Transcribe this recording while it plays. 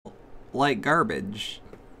like garbage.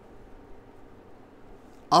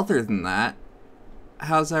 Other than that,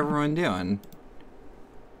 how's everyone doing?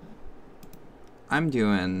 I'm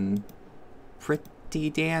doing pretty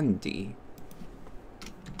dandy.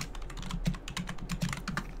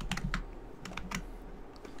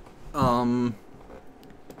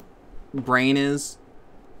 Brain is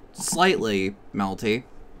slightly melty.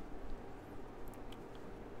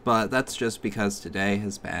 But that's just because today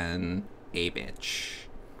has been a bitch.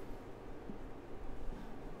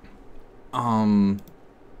 Oh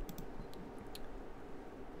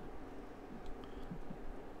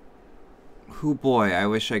boy, I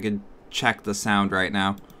wish I could check the sound right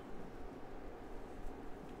now.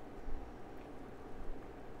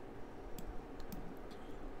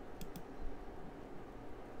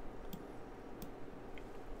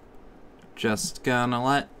 Just gonna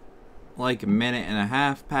let like a minute and a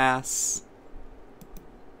half pass.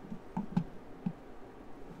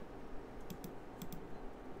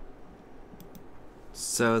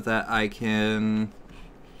 So that I can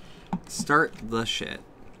start the shit.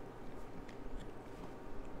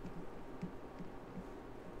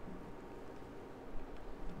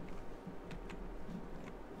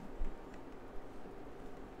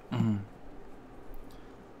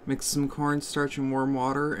 Mix some cornstarch and warm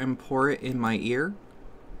water and pour it in my ear.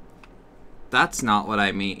 That's not what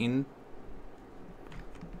I mean.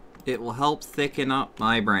 It will help thicken up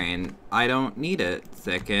my brain. I don't need it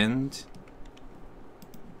thickened.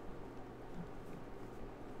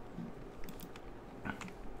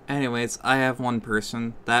 Anyways, I have one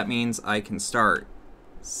person. That means I can start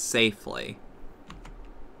safely.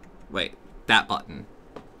 Wait, that button.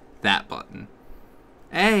 That button.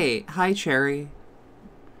 Hey, hi Cherry.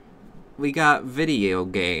 We got video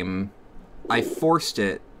game. I forced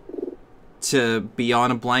it to be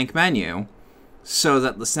on a blank menu so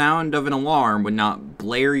that the sound of an alarm would not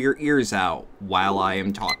blare your ears out while I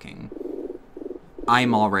am talking.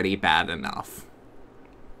 I'm already bad enough.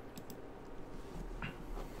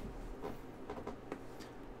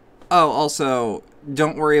 Oh, also,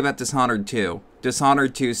 don't worry about Dishonored 2.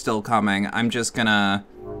 Dishonored 2 is still coming. I'm just gonna...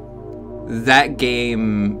 That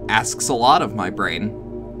game asks a lot of my brain.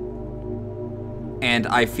 And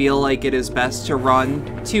I feel like it is best to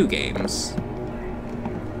run 2 games.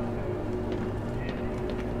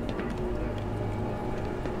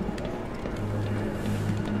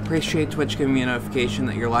 Appreciate Twitch giving me a notification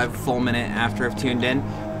that you're live a full minute after I've tuned in.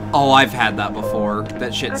 Oh, I've had that before.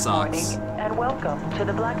 That shit sucks. Good morning, and welcome to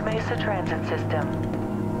the Black Mesa Transit System.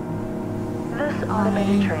 This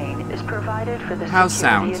automated train is provided for the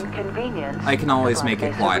security and convenience I can always make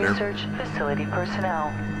it quieter. Research facility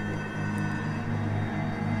personnel.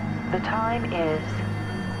 The time is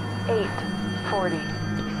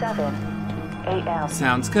 8:47 a.m.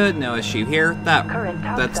 Sounds good, no issue here.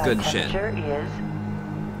 That's good shit. Current is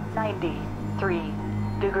 93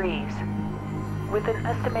 degrees, with an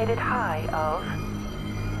estimated high of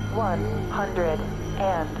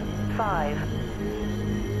 105.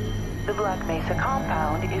 The Black Mesa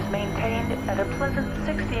compound is maintained at a pleasant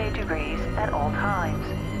 68 degrees at all times.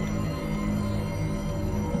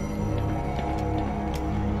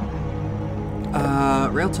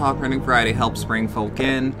 Real talk, running Friday helps bring folk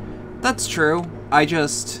in. That's true. I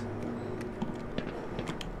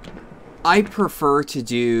prefer to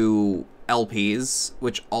do LPs,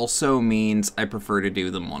 which also means I prefer to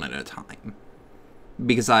do them one at a time.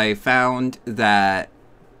 Because I found that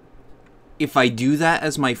if I do that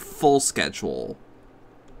as my full schedule,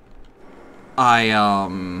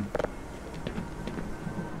 oh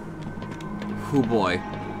boy.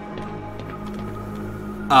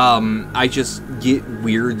 I just get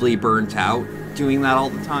weirdly burnt out doing that all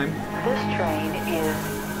the time. This train is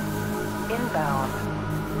inbound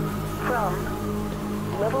from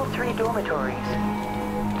Level 3 dormitories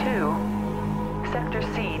to Sector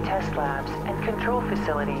C test labs and control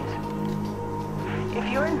facilities. If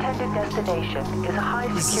your intended destination is a high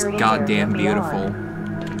security goddamn area beautiful.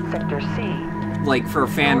 Beyond Sector C, like for a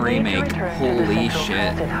fan remake, holy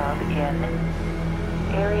shit. Hub in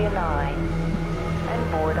Area 9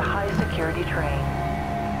 and board a high security train.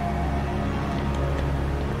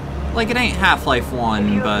 Like, it ain't Half-Life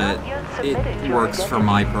 1, but it works for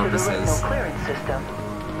my purposes.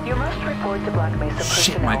 You must report to Black Mesa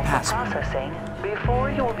Shit, my personnel for processing before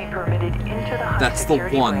you will be permitted into the high That's the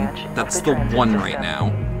security one. branch That's of the the transit one system. right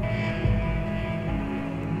now.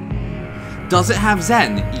 Does it have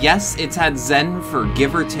Zen? Yes, it's had Zen for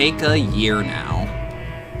give or take a year now.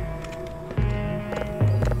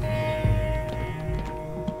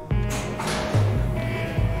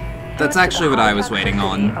 That's actually what I was waiting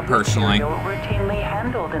on, personally.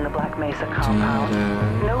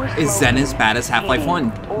 Is Zen as bad as Half-Life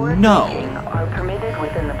 1? No.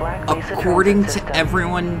 According to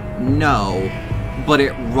everyone, no. But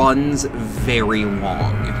it runs very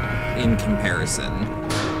long in comparison.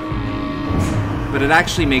 But it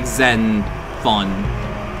actually makes Zen fun.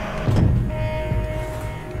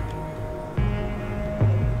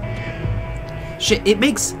 Shit, it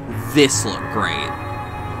makes this look great.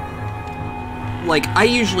 Like, I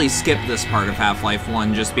usually skip this part of Half-Life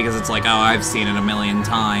 1 just because it's like, oh, I've seen it a million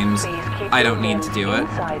times. I don't need to do it.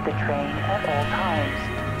 Inside the train at all times.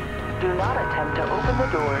 Do not attempt to open the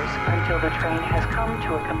doors until the train has come to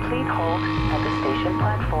a complete halt at the station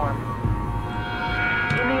platform.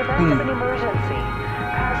 In the event of an emergency,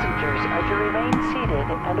 passengers are to remain seated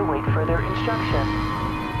and await further instruction.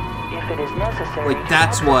 If it is necessary, like,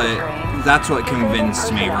 that's what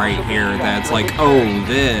convinced me right here, that it's like, oh,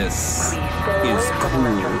 this is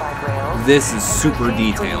cool. This is super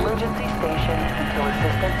detailed. Emergency station until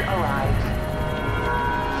assistance arrives.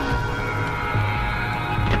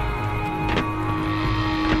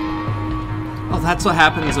 Oh, that's what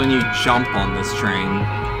happens when you jump on this train.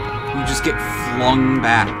 You just get flung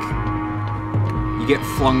back. You get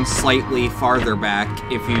flung slightly farther back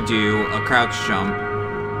if you do a crouch jump.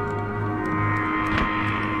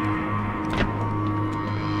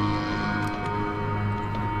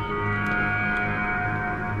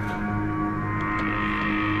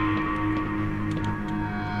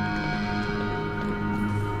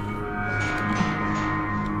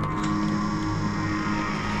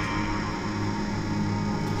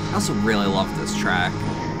 I also really love this track.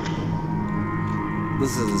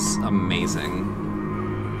 This is amazing.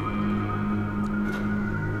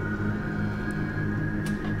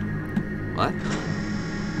 What?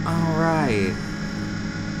 Alright.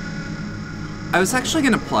 I was actually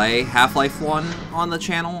gonna play Half-Life 1 on the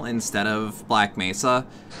channel instead of Black Mesa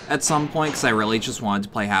at some point, because I really just wanted to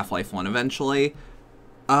play Half-Life 1 eventually.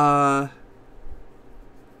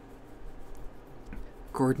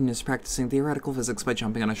 Gordon is practicing theoretical physics by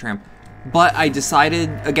jumping on a tram. But I decided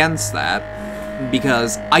against that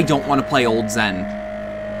because I don't want to play old Zen.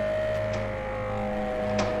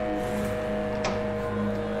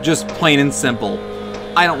 Just plain and simple.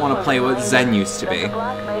 I don't want to play what Zen used to be. The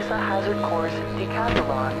Black Mesa Hazard Course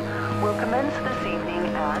Decathlon will commence this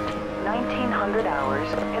evening at 1900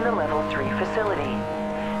 hours in the Level 3 facility.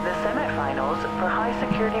 The semifinals for high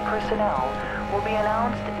security personnel will be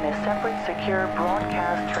announced in a separate secure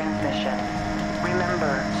broadcast transmission.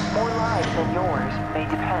 Remember, more lives than yours may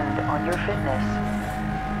depend on your fitness.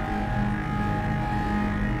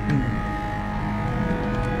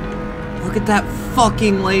 Look at that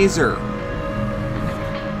fucking laser!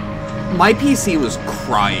 My PC was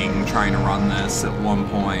crying trying to run this at one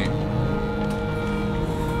point.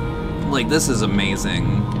 Like, this is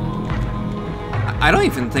amazing. I don't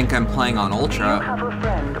even think I'm playing on Ultra.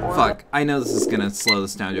 Fuck, I know this is gonna slow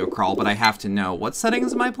this down to a crawl, but I have to know. What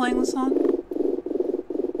settings am I playing this on?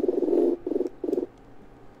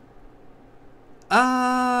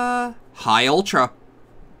 High Ultra.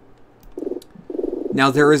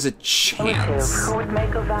 Now there is a chance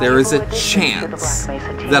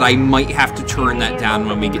that I might have to turn that down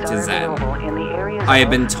when we get to Zen. I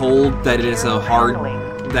have been told that it is a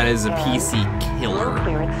PC killer.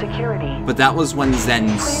 But that was when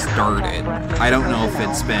Zen started. I don't know if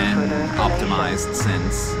it's been optimized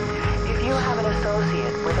since. If you have an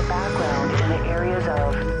associate with a background in the areas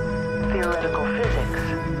of theoretical physics,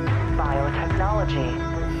 biotechnology,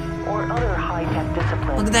 or other high-tech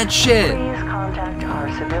disciplines, look at that shit! Please contact our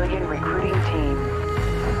civilian recruiting team.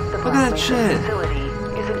 Look at that shit!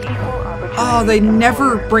 Oh, they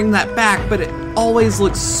never bring that back, but it always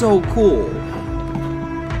looks so cool.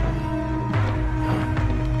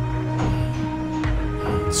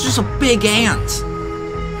 It's just a big ant.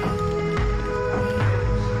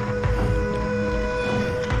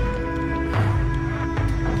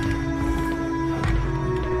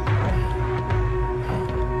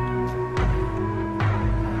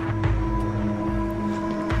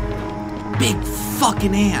 Big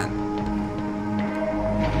fucking ant.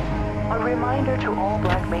 A reminder to all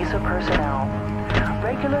Black Mesa personnel.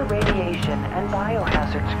 Regular radiation and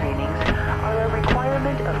biohazard screenings are a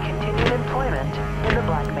requirement of continued employment in the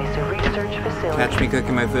Black Mesa Research Facility. Catch me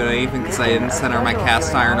cooking my food even because I didn't center my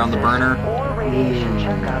cast iron on the burner. Or radiation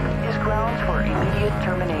checkup is grounds for immediate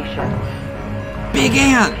termination. Big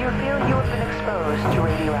ant! If you feel you have been exposed to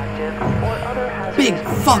radioactive or other hazardous Big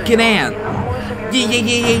fucking ant!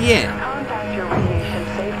 Yeah. Contact your radiation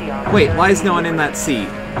safety officer. Wait, why is no one in that seat?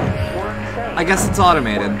 I guess it's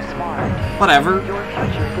automated. Whatever. Your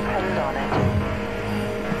future depends on it.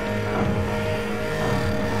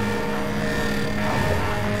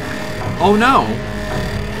 Oh no!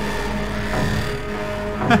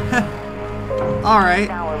 Alright.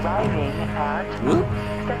 Now arriving at Whoop.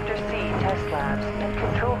 Sector C test labs and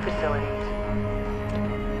control facilities.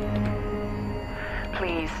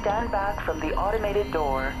 Please stand back from the automated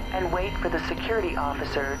door and wait for the security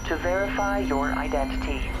officer to verify your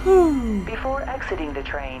identity. Before exiting the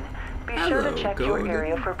train, be sure to check your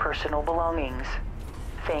area for personal belongings.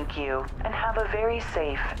 Thank you, and have a very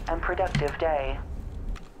safe and productive day.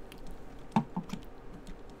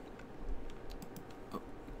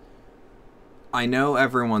 I know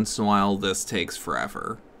every once in a while this takes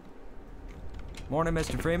forever. Morning,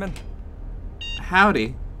 Mr. Freeman.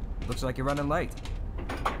 Howdy. Looks like you're running late.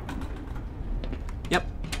 Yep.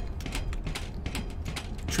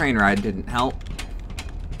 Train ride didn't help.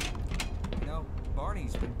 You know,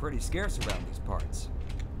 Barney's been pretty scarce around these parts.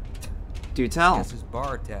 Do tell. Guess his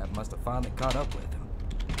bar tab must have finally caught up with him.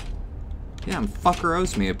 Yeah, fucker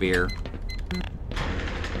owes me a beer.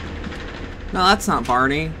 No, that's not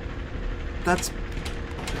Barney. That's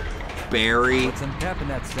Barry. What's untapping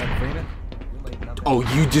that stuff, Freeman? You're late enough. Oh,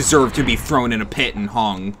 you deserve to be thrown in a pit and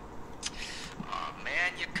hung. Aw,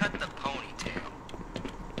 man, you cut the ponytail.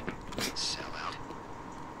 Sellout.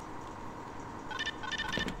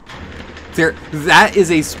 That is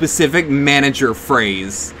a specific manager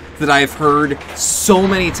phrase that I've heard so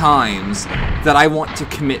many times that I want to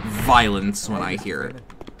commit violence when I hear it.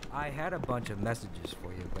 I had a bunch of messages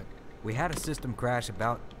for you, but we had a system crash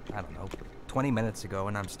about, I don't know, 20 minutes ago,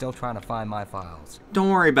 and I'm still trying to find my files. Don't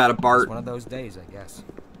worry about it, Bart. It's one of those days, I guess.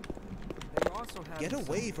 They also have Get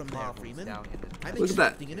away from there, levels Freeman. down in the- I'm Look at that.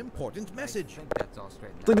 expecting an important I message. think that's all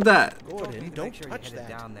straightened Look out. at that. You told me Gordon, to don't make sure you touch headed that.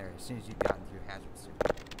 down there as soon as you got into your hazard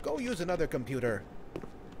suit. Go use another computer.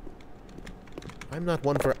 I'm not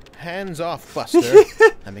one for hands off, Buster.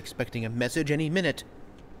 I'm expecting a message any minute.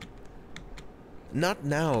 Not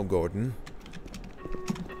now, Gordon.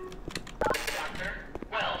 Dr.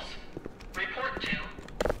 Wells, report to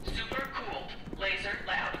super-cooled laser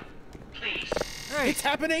lab. Please. Hey, It's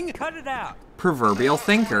happening! cut it out! Proverbial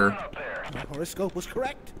thinker. My horoscope was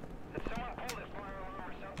correct.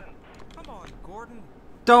 Come on, Gordon.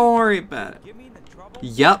 Don't worry about it. Get me into trouble?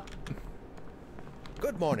 Yep.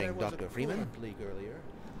 Good morning, Dr. Freeman. League earlier,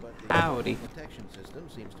 but the Howdy. detection system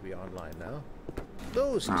seems to be online now.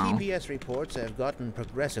 Those Oh. TPS reports have gotten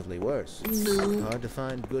progressively worse. Hard to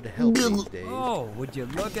find good help these days. Oh, would you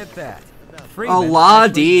look at that? Oh, Freeman la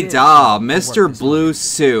actually dee did da, some work Mr. this Blue morning.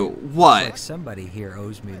 Suit. Like What? somebody here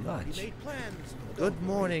owes me He lunch. made plans. Good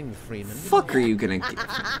morning, Freeman. Fuck are you gonna get?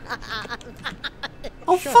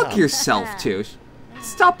 Oh, Shut fuck up. yourself, too.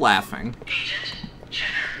 Stop laughing. Agent Jenner,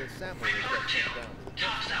 The sample was report just to down.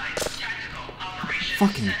 topside tactical operations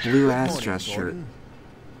Fucking center. blue ass Morning, dress shirt. Gordon.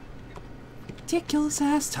 Ridiculous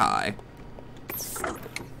ass tie.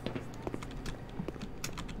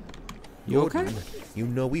 You okay? Gordon, you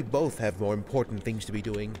know we both have more important things to be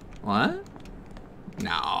doing. What?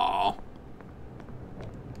 No.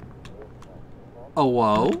 Oh,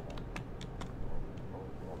 whoa.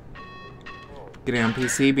 Get on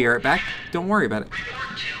PC, be right back. Don't worry about it.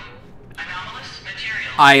 Report to anomalous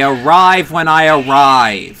material. I arrive when I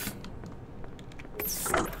arrive.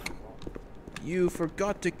 You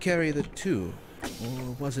forgot to carry the 2.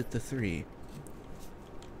 Or was it the 3?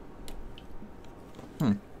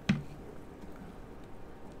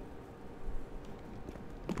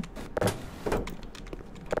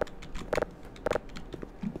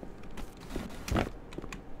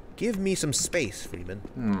 Give me some space, Freeman.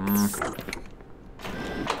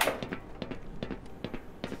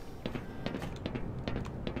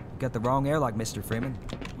 Got the wrong airlock, Mr. Freeman.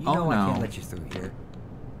 You Oh, know I no. can't let you through here.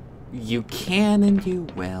 You can and you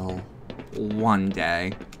will. One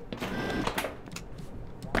day.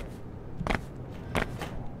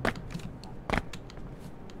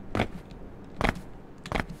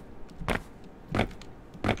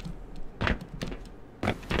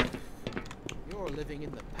 You're living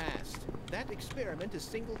in the past. That experiment is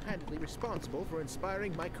single-handedly responsible for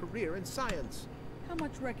inspiring my career in science. How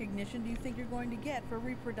much recognition do you think you're going to get for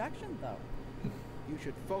reproduction, though? You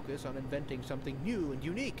should focus on inventing something new and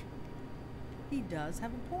unique. He does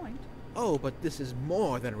have a point. Oh, but this is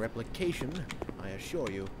more than replication, I assure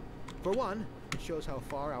you. For one, it shows how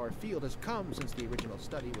far our field has come since the original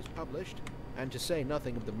study was published, and to say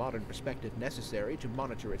nothing of the modern perspective necessary to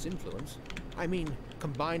monitor its influence. I mean,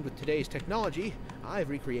 combined with today's technology, I've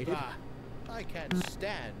recreated... I can't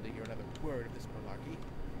stand to hear another word of this malarkey.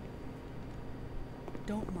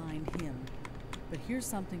 Don't mind him. But here's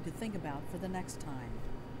something to think about for the next time.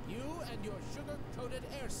 You and your sugar-coated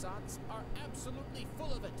ersatz are absolutely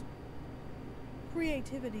full of it.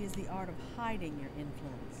 Creativity is the art of hiding your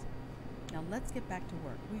influence. Now let's get back to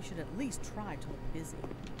work. We should at least try to look busy.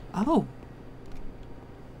 Oh.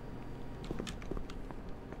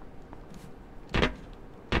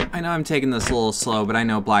 I know I'm taking this a little slow, but I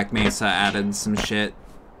know Black Mesa added some shit.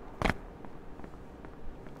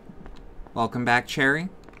 Welcome back, Cherry.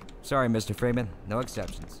 Sorry, Mr. Freeman. No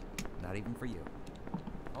exceptions. Not even for you.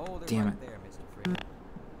 Hold it Damn right it. there, Mr. Freeman.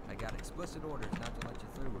 I got explicit orders not to let you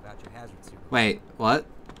through without your hazard suit. Wait, what?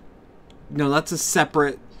 No, that's a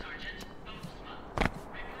separate...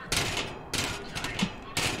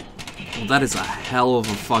 Well, that is a hell of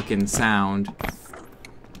a fucking sound.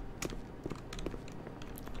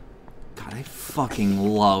 God, I fucking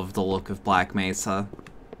love the look of Black Mesa.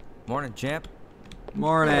 Morning, champ.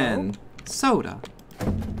 Morning. Soda.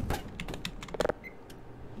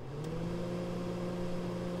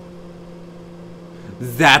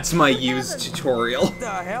 That's my used tutorial. What the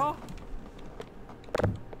hell?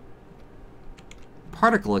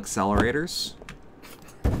 Particle accelerators.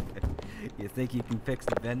 You think you can fix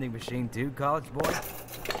the vending machine too, college boy?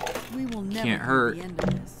 We will never Can't get hurt. the end of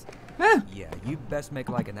this. Eh, Yeah, you best make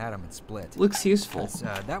like an atom and split. looks useful.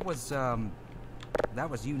 That was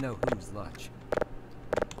you know whose lunch.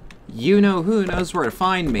 You know who knows where to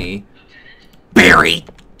find me. Barry!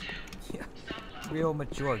 Yeah, real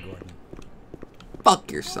mature, Gordon. Fuck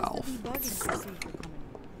How's yourself. the debugging procedure coming?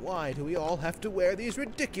 Why do we all have to wear these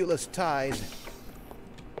ridiculous ties?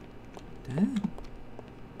 Eh,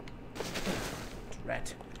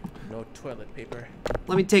 Drat. No toilet paper.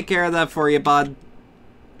 let me take care of that for you, bud.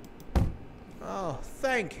 Oh,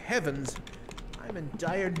 thank heavens. I'm in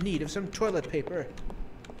dire need of some toilet paper.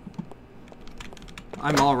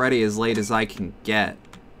 I'm already as late as I can get.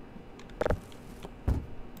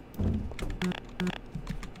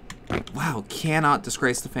 Wow, cannot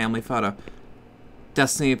disgrace the family photo.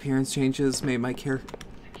 Destiny appearance changes made my character...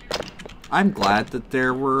 I'm glad that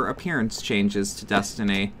there were appearance changes to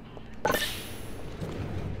Destiny.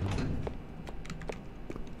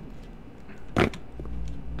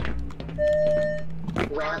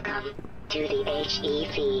 Welcome to the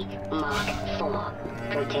HEV Mark IV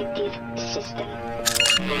protective system.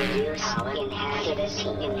 For use in hazardous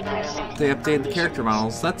environments. They updated the character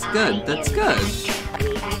models. That's good. That's good.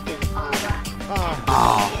 Reactive aura.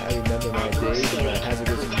 Oh, I remember my days in the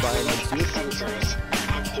hazardous environment suit. Sensors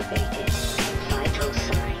activated. Vital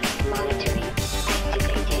sign monitoring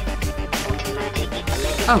activated. Automatic.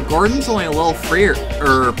 oh, Gordon's only a little freer,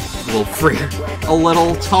 a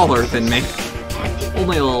little taller than me.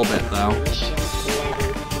 Only a little bit, though. Mission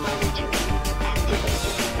level monitoring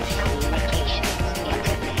activated. Communications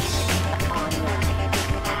internet online.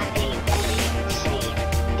 Have a very safe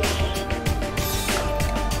day.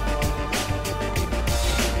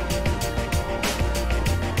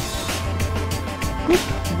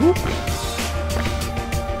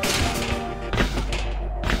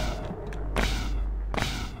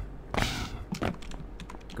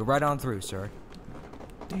 Go right on through, sir.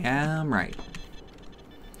 Damn right.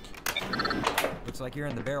 Looks like you're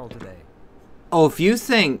in the barrel today. Oh, if you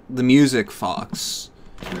think the music fucks,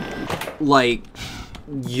 like,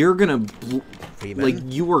 you're gonna, Freeman? like,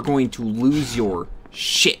 you are going to lose your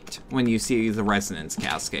shit when you see the resonance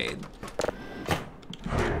cascade.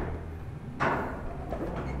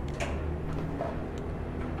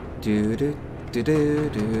 Do do do do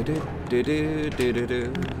do do do do do do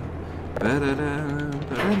do. Ba-da-da,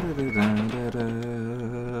 ba-da-da-da-da-da.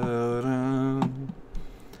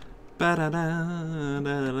 Ba-da-da,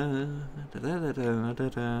 da-da-da,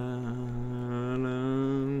 da-da-da-da-da-da.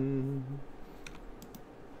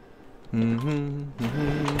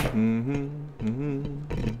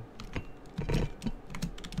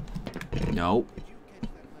 Nope.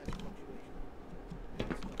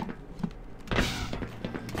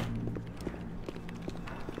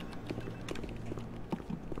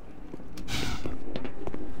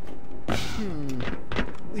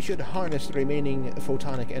 We should harness the remaining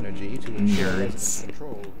photonic energy to ensure Nerds. resonance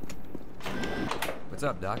control. What's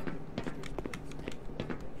up, Doc?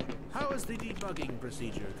 How is the debugging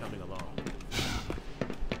procedure coming along?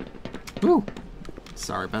 Ooh.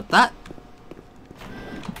 Sorry about that.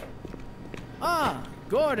 Ah,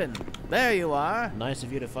 Gordon, there you are. Nice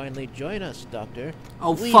of you to finally join us, Doctor.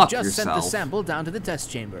 Oh, We fuck just sent the yourself. sample down to the test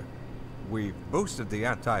chamber. We've boosted the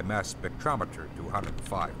anti-mass spectrometer to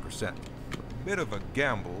 105%. Bit of a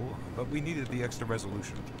gamble, but we needed the extra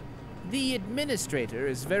resolution. The administrator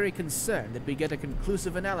is very concerned that we get a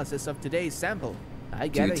conclusive analysis of today's sample. I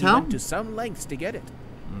gather he tell? went to some lengths to get it.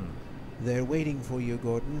 They're waiting for you,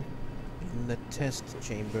 Gordon. In the test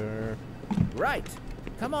chamber. Right.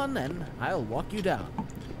 Come on then, I'll walk you down.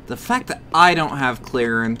 The fact that I don't have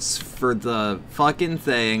clearance for the fucking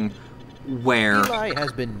thing where Eli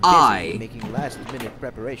has been busy I... making last-minute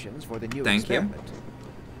preparations for the new Thank you. experiment.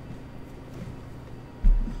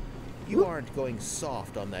 You aren't going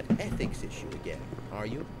soft on that ethics issue again, are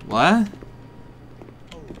you? What?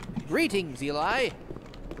 Greetings, Eli.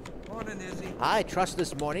 Morning, Izzy. I trust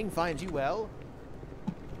this morning finds you well.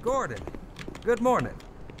 Gordon, good morning.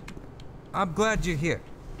 I'm glad you're here.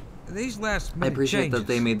 These last I minute appreciate changes, that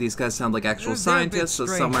they made these guys sound like actual they're a bit scientists, so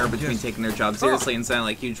strange, somewhere between just- taking their job seriously and sounding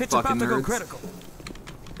like huge it's fucking about to go nerds. critical.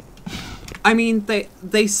 I mean,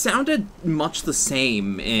 they sounded much the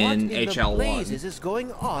same What in in the HL1. blazes is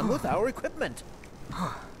going on with our equipment?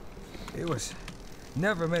 It was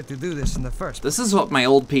never meant to do this in the first This is what my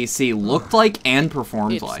old PC looked like and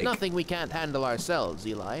performed It's like. nothing we can't handle ourselves,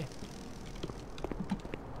 Eli.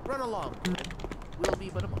 Run along. We'll be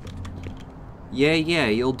but a moment. Yeah,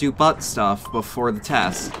 you'll do butt stuff before the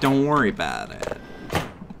test. Don't worry about it.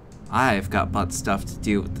 I've got butt stuff to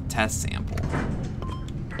do with the test sample.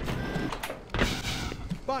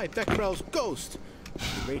 By Becquerel's ghost!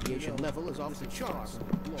 The radiation level is off the charts.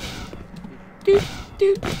 Doot,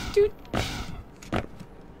 doot, doot.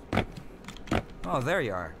 Oh, there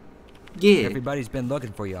you are. Yeah. Everybody's been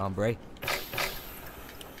looking for you, hombre.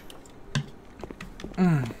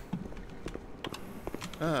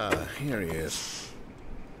 Ah, here he is.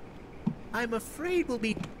 I'm afraid we'll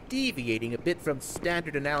be deviating a bit from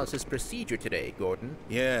standard analysis procedure today, Gordon.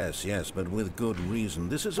 Yes, but with good reason.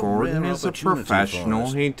 This is a Gordon rare is a opportunity professional. for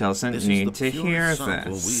us. He doesn't This need is the to purest hear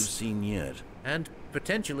sample this. we've seen yet. And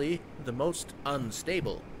potentially the most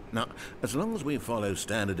unstable. Now, as long as we follow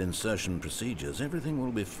standard insertion procedures, everything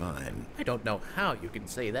will be fine. I don't know how you can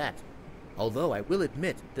say that. Although I will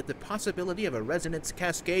admit that the possibility of a resonance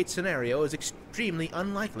cascade scenario is extremely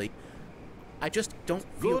unlikely. I just don't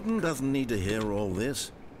feel... Gordon doesn't need to hear all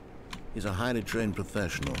this. He's a highly trained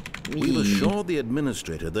professional. We've assured the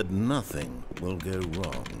administrator that nothing will go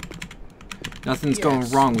wrong. Nothing's Yes, going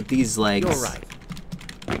wrong with these legs. You're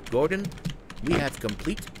right. Gordon, we have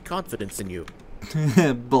complete confidence in you.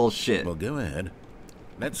 Bullshit. Well, go ahead.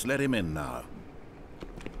 Let's let him in now.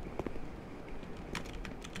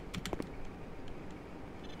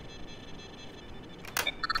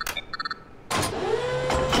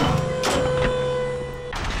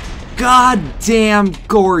 Goddamn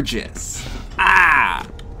gorgeous. Ah!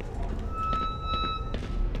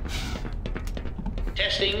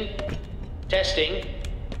 Testing.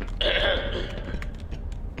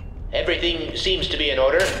 Everything seems to be in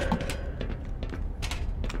order.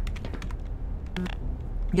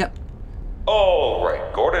 Yep. All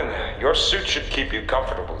right, Gordon. Your suit should keep you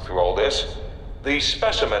comfortable through all this. The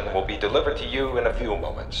specimen will be delivered to you in a few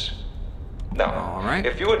moments. Now,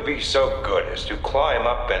 if you would be so good as to climb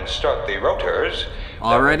up and start the rotors,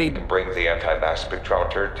 already then we can bring the anti-mass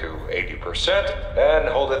spectrometer to 80% and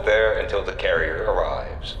hold it there until the carrier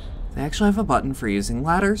arrives. They actually have a button for using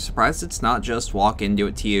ladders. Surprised it's not just walk into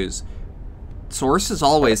it to use. Source has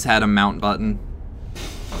always had a mount button.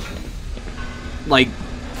 Like,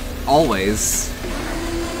 always.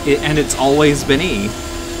 And it's always been E.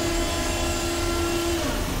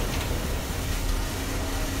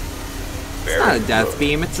 It's not a death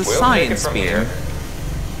beam, it's a science beam.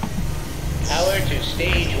 Power to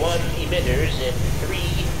stage 1 emitters in 3,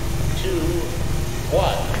 2,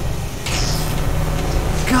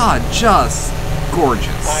 1. God, just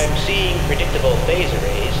gorgeous. I'm seeing predictable phase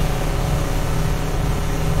arrays.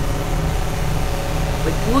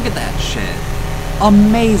 Like, look at that shit.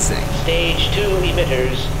 Amazing. Stage 2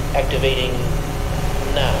 emitters activating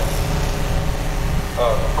now.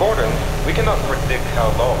 Gordon, we cannot predict how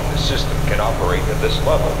long the system can operate at this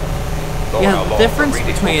level. nor how Yeah, long the the difference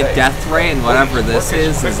reading between will a take. death ray and whatever Please this work as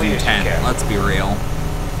is quickly as you intent. can. Let's be real.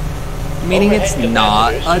 Meaning it's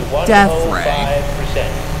not a death ray.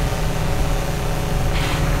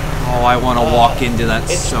 Oh, I want to walk into that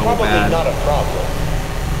It's so probably bad. not a problem.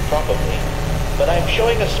 Probably. But I'm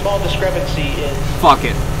showing a small discrepancy in... Fuck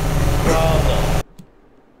it. Well, no.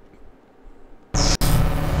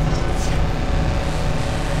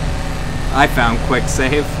 I found quick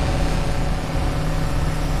save.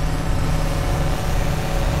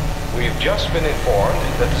 We've just been informed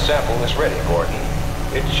that the sample is ready, Gordon.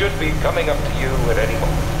 It should be coming up to you at any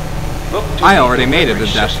moment. Look to I the already made it a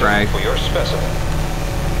delivery death system ray. for your specimen.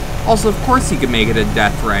 Also, of course you can make it a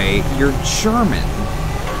death ray. You're German.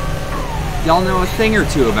 Y'all know a thing or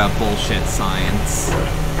two about bullshit science.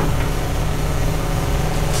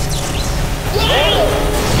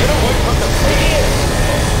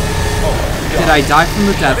 Did I die from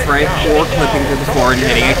the death ray or clipping to the floor and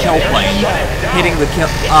hitting a kill plane?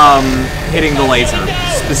 Hitting the laser,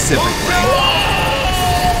 specifically.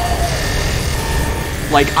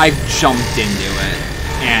 Like, I've jumped into it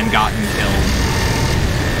and gotten killed.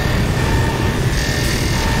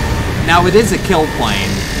 Now, it is a kill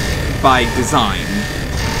plane by design.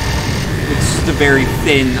 It's just a very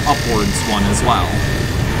thin upwards one as well.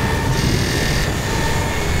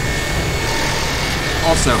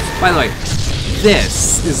 Also, by the way,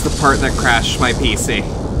 this is the part that crashed my PC.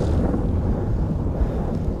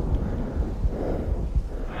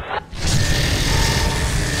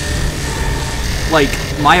 Like,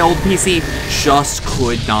 my old PC just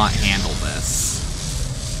could not handle this.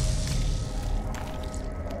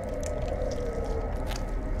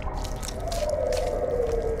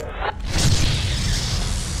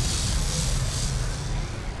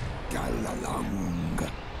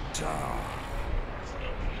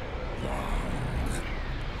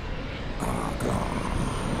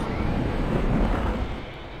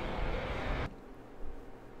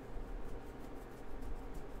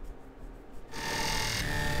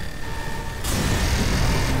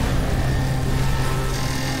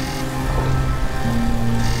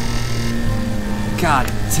 God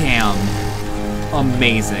damn.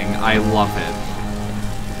 Amazing. I love it.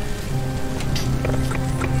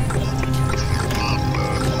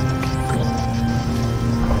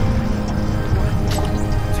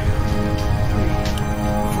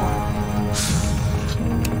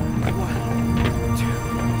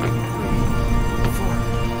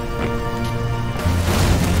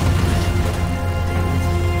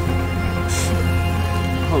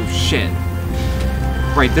 Oh shit.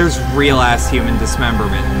 Right, there's real-ass human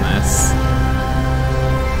dismemberment in this.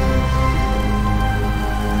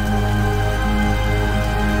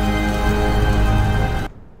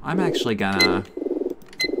 I'm actually gonna...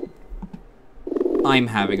 I'm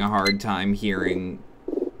having a hard time hearing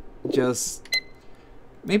just...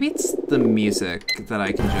 Maybe it's the music that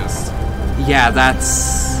I can just... Yeah,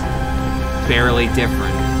 that's barely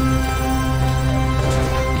different.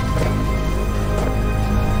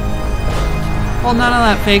 Well, none of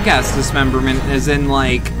that fake-ass dismemberment is in,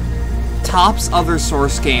 like... Top's other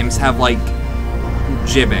Source games have, like,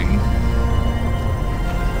 jibbing.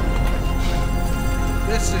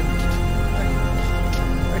 Listen,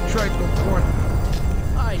 I tried to warn you.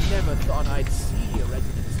 I never thought I'd see a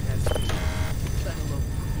residence test, let alone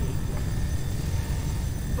create one.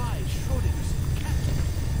 By Schrodinger's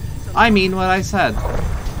cat. I mean what I said.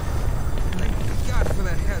 Thank God for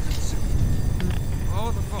that hazard suit.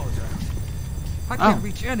 All the phones are out. I can't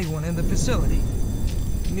reach anyone in the facility.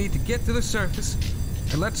 We need to get to the surface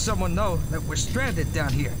and let someone know that we're stranded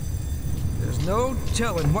down here. There's no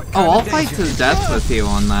telling what kind I'll of fight danger. to the death with you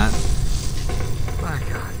on that. My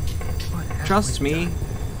God. What have Trust we me done?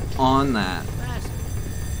 on that.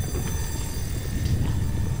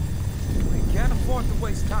 We can't afford to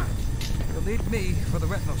waste time. You'll need me for the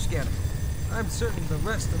retinal scanner. I'm certain the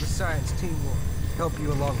rest of the science team will help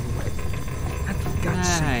you along the way. And for God's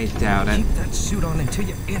I sake, doubt it. keep that suit on until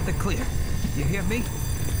you're in the clear. You hear me?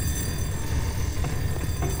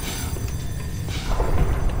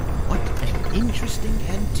 What an interesting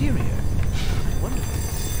interior. I wonder.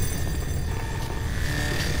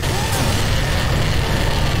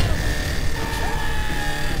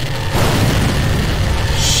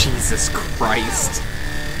 Jesus Christ.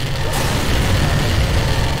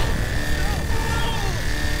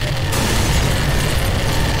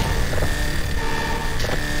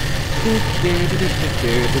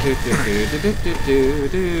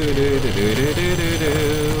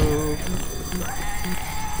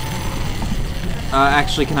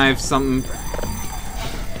 Actually, can I have something?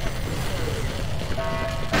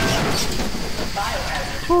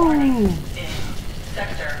 Biohazard warning in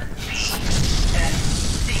sector B and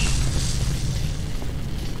C.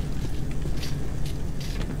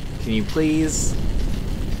 Can you please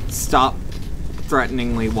stop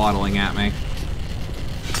threateningly waddling at me?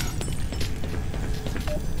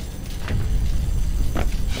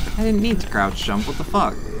 I didn't need to crouch jump, what the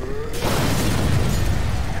fuck?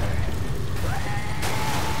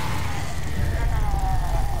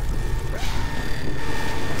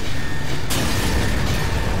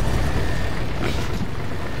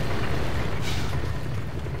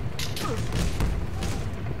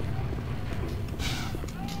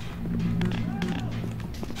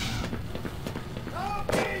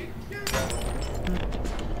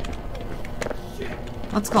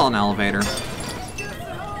 Let's call an elevator.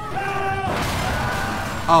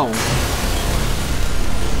 Oh.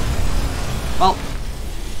 Well.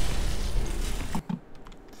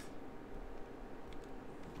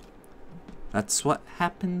 That's what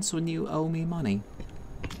happens when you owe me money.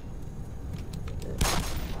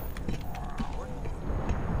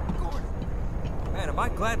 Man, am I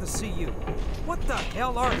glad to see you. What the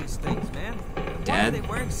hell are these things, man? And why are they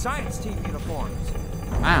wearing science team uniforms?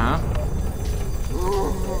 I don't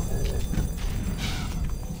know.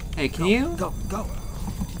 Hey, can you? Go, go.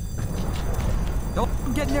 Don't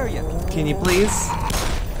get near yet. Can you please?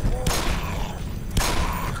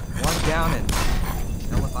 One down and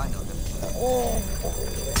hell if I know them.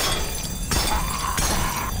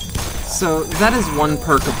 So that is one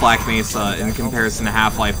perk of Black Mesa in comparison to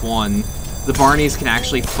Half-Life 1. The Barneys can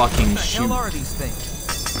actually fucking shoot. What the hell are these things?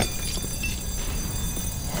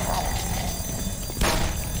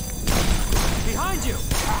 Behind you!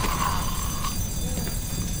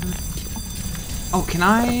 Oh, can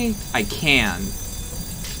I? I can.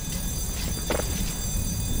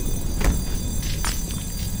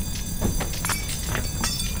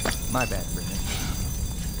 My bad, Brittany.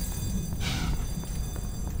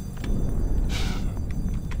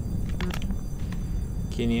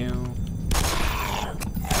 Can you?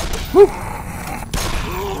 Woo!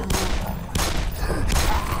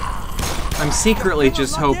 I'm secretly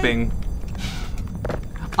just hoping.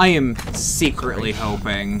 I am secretly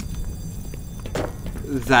hoping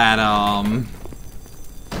that,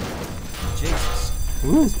 Jesus.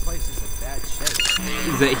 Woo. This place is in bad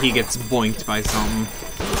shape. That he gets boinked by something.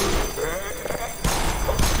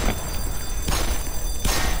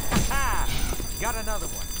 Got another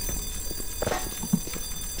one.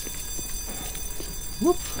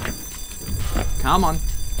 Whoop. Come on.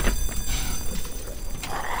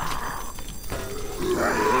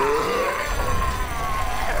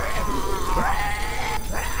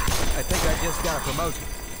 I think I just got a promotion.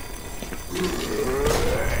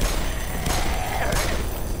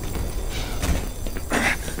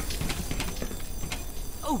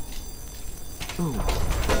 Oh. Ooh.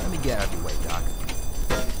 Let me get out of your way, Doc.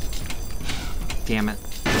 Damn it.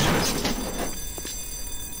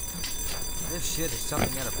 This shit is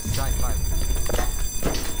something out of a sci-fi movie.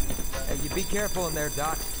 Hey, you be careful in there,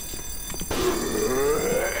 Doc.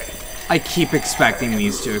 I keep expecting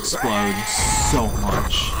these to explode so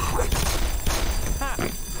much.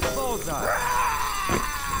 Bullseye.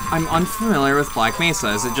 I'm unfamiliar with Black Mesa.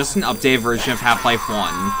 Is it just an updated version of Half-Life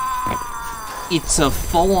 1? It's a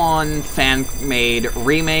full-on fan-made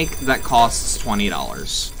remake that costs $20.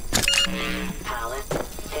 Power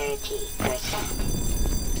 30%.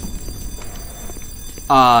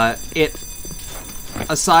 It,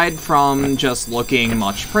 aside from just looking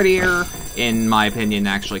much prettier, in my opinion,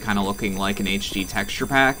 actually kind of looking like an HD texture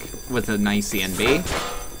pack with a nice ENB.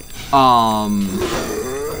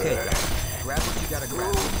 Okay, grab what you gotta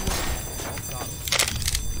grab.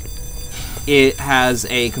 It has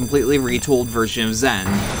a completely retooled version of Zen,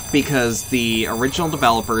 because the original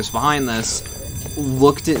developers behind this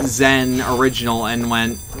looked at Zen original and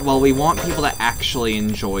went, well, we want people to actually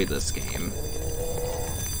enjoy this game.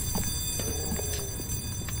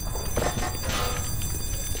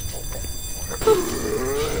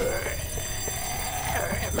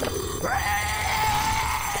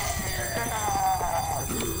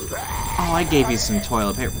 Oh, I gave you some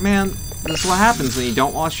toilet paper. Man, this is what happens when you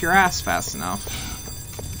don't wash your ass fast enough.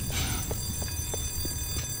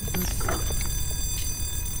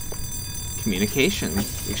 Communication.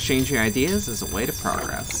 Exchanging ideas is a way to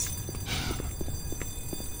progress.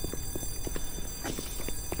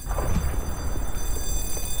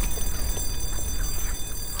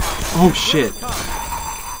 Oh shit.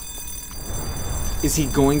 Is he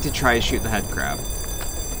going to try to shoot the head crab?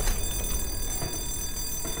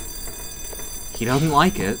 He doesn't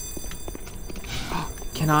like it.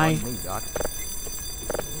 Can I?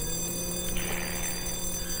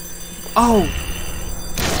 Oh!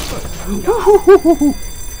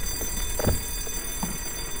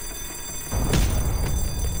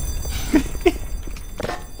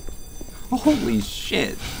 Holy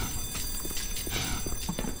shit.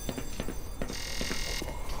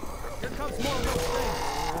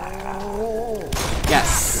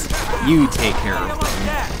 Yes, you take care of them.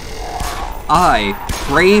 I,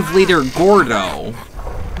 brave leader Gordo,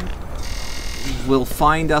 will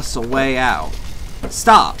find us a way out.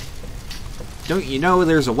 Stop! Don't you know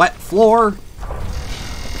there's a wet floor?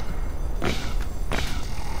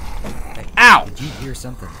 Hey, ow! Did you hear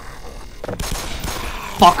something?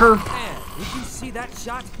 Fucker! Man, did you see that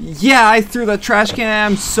shot? Yeah, I threw that trash can at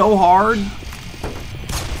him so hard.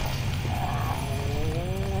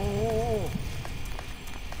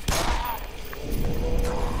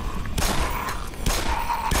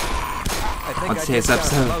 On today's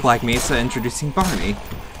episode of Black Mesa, introducing Barney,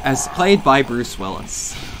 as played by Bruce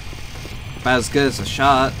Willis. About as good as a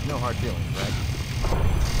shot. No hard feelings, right?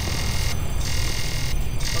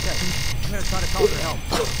 Okay, I'm gonna try to call for help.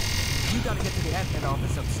 You gotta get to the admin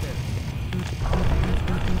office upstairs.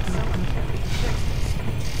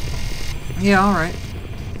 Yeah, alright.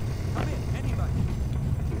 Come in, anybody.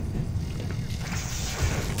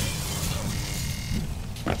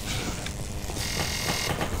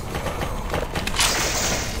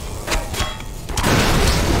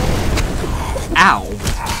 Ow.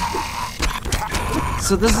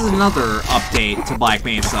 So this is another update to Black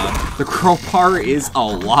Mesa. The crowbar is a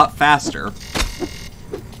lot faster.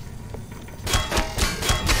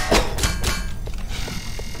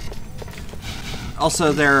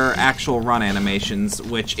 Also, there are actual run animations,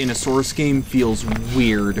 which in a Source game feels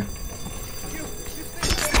weird.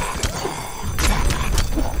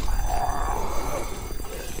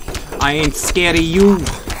 I ain't scared of you.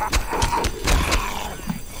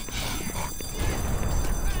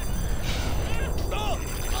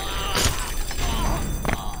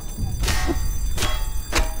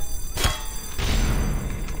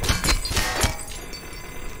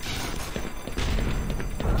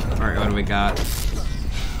 Alright, what do we got?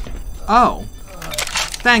 Oh.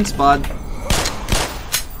 Thanks, bud.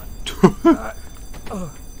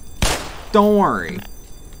 Don't worry.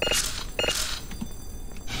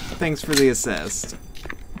 Thanks for the assist.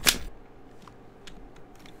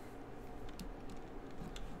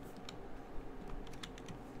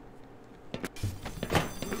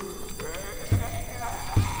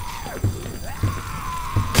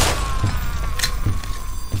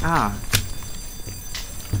 Ah.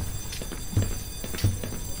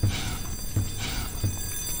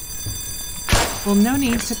 Well, no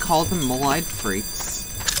need to call them mole-eyed freaks.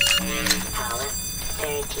 Power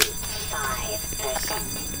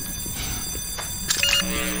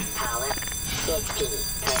 35%. Power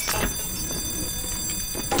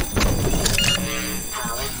 50%.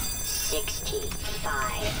 Power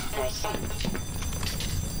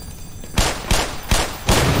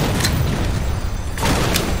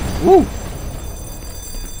 65%. Woo!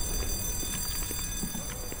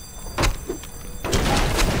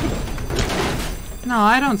 No,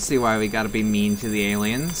 I don't see why we gotta be mean to the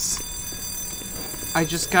aliens. I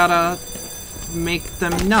just gotta make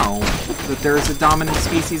them know that there is a dominant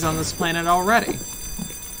species on this planet already.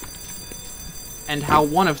 And how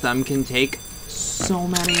one of them can take so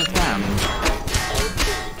many of them.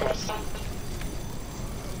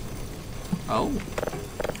 Oh.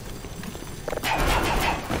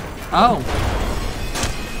 Oh.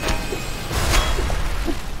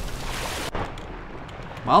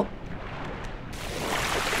 Well.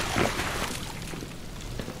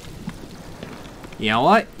 You know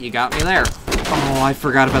what? You got me there. Oh, I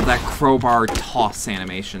forgot about that crowbar toss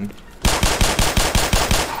animation.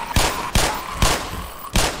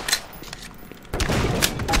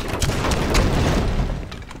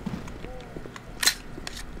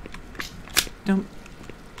 Don't.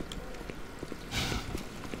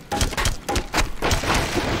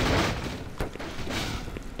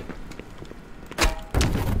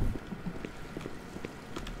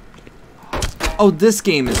 Oh, this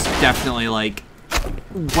game is definitely like,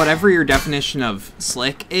 whatever your definition of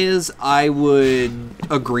slick is, I would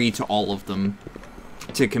agree to all of them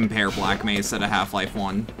to compare Black Mesa to Half-Life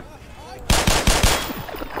 1.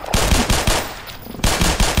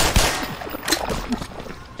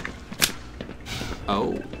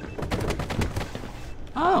 Oh.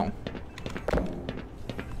 Oh.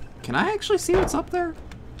 Can I actually see what's up there?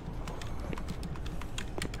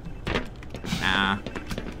 Nah.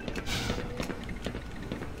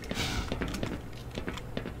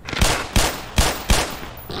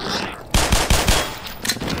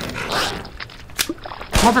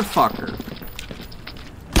 Motherfucker.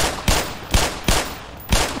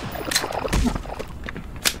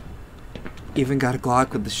 Even got a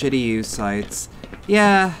Glock with the shitty use sights.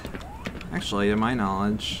 Yeah. Actually, to my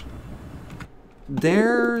knowledge.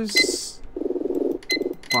 There's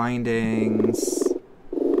bindings,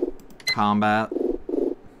 combat,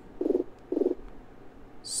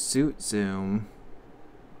 suit zoom.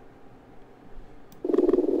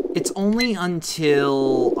 It's only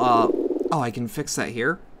until, oh, I can fix that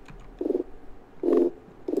here.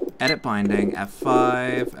 Edit binding,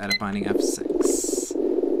 F5, edit binding, F6.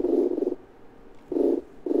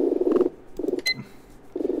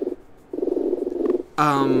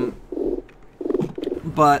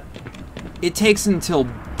 But it takes until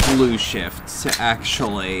Blue Shift to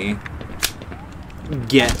actually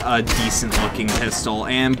get a decent looking pistol,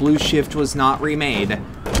 and Blue Shift was not remade.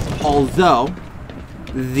 Although,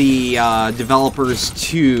 the developers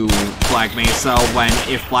to Black Mesa,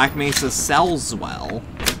 if Black Mesa sells well,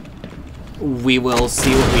 we will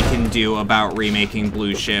see what we can do about remaking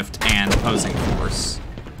Blue Shift and Opposing Force.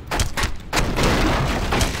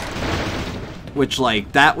 Which,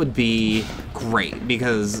 like, that would be great,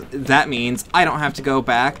 because that means I don't have to go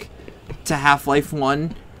back to Half-Life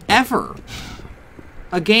 1 ever.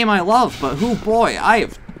 A game I love, but who boy, I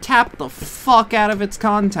have tapped the fuck out of its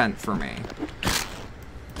content for me.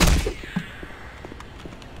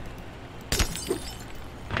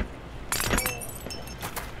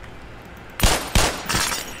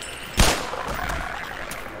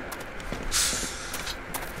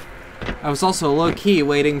 I was also low-key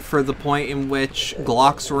waiting for the point in which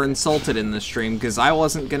Glocks were insulted in the stream, because I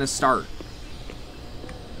wasn't gonna start.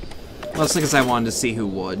 Mostly because I wanted to see who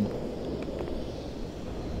would.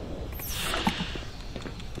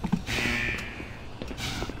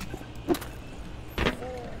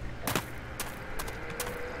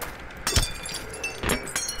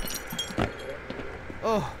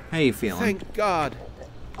 Oh, how you feeling? Thank God.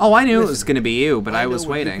 Oh, I knew it was gonna be you, but I was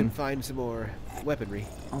waiting. You can find some more weaponry.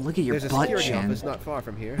 Oh, look at your There's butt a security chin. office not far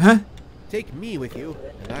from here. Huh? Take me with you,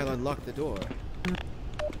 and I'll unlock the door.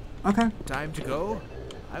 Okay. Time to go?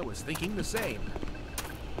 I was thinking the same.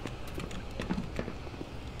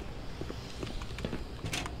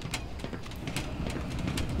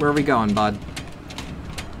 Where are we going, bud?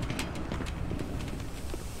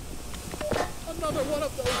 Another one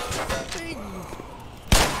of those things.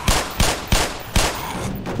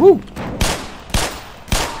 Woo!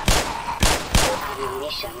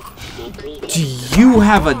 Do you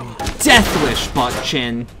have a death wish, butt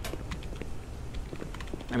chin?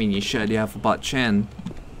 I mean, you should. You have a butt chin.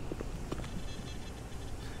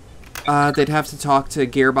 They'd have to talk to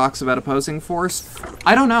Gearbox about opposing force.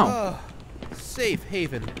 I don't know. Safe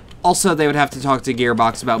haven. Also, they would have to talk to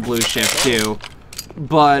Gearbox about Blue Shift too.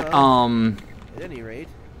 But At any rate,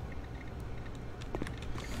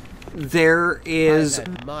 there is. I've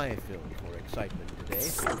had my fill for excitement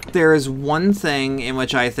today. There is one thing in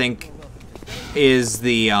which I think is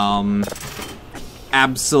the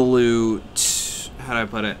absolute. How do I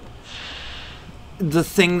put it? The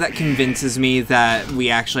thing that convinces me that we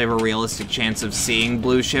actually have a realistic chance of seeing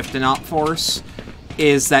Blue Shift in Op Force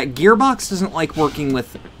is that Gearbox doesn't like working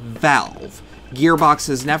with Valve. Gearbox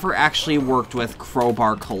has never actually worked with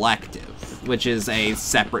Crowbar Collective, which is a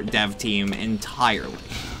separate dev team entirely.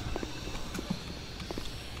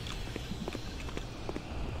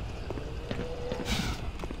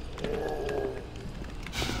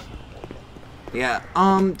 Yeah,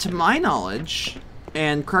 to my knowledge,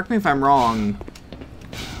 and correct me if I'm wrong,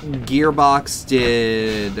 Gearbox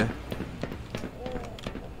did,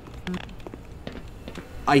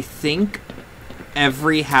 I think,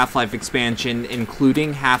 every Half-Life expansion,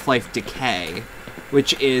 including Half-Life Decay,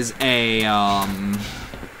 which is a,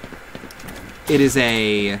 it is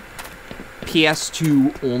a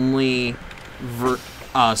PS2 only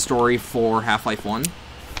story for Half-Life 1.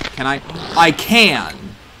 Can I? I can!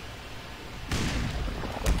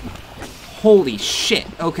 Holy shit.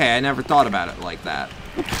 Okay, I never thought about it like that.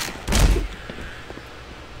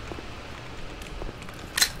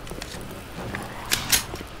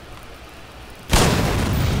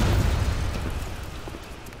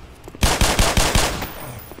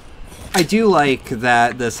 I do like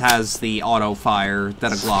that this has the auto fire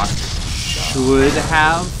that a Glock should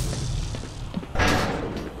have.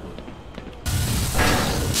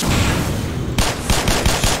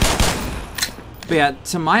 But yeah,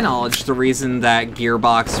 to my knowledge, the reason that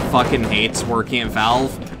Gearbox fucking hates working at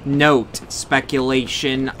Valve, note,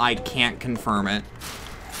 speculation, I can't confirm it,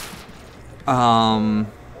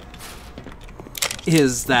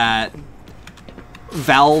 is that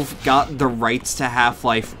Valve got the rights to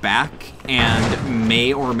Half-Life back and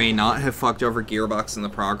may or may not have fucked over Gearbox in the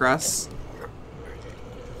progress.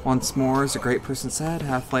 Once more, as a great person said,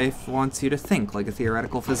 Half-Life wants you to think like a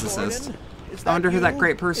theoretical physicist. I wonder who that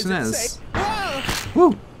great person is.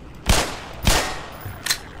 Woo!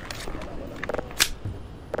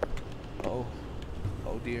 Oh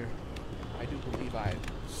dear. I do believe I've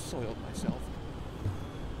soiled myself.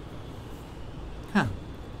 Huh.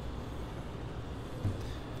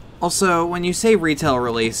 Also, when you say retail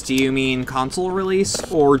release, do you mean console release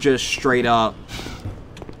or just straight up,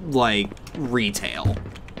 like, retail?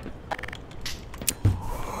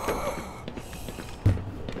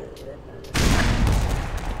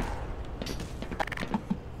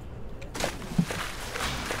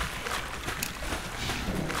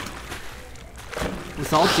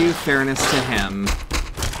 With all due fairness to him,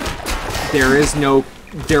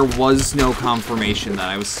 there was no confirmation that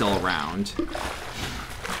I was still around.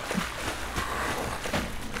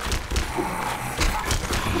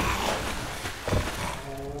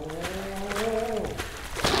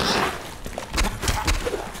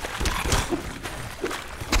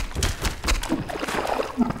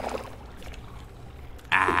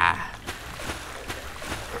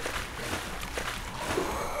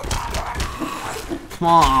 Come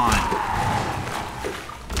on.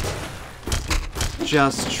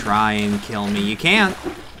 Just try and kill me. You can't.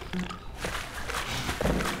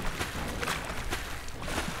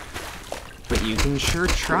 But you can sure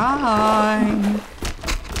try.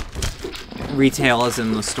 Retail is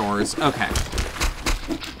in the stores. Okay.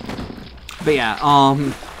 But yeah,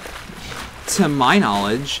 to my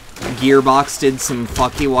knowledge, Gearbox did some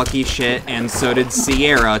fucky-wucky shit, and so did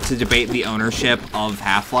Sierra to debate the ownership of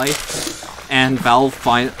Half-Life, and Valve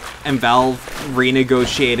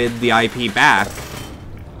renegotiated the IP back,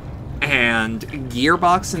 and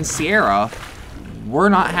Gearbox and Sierra were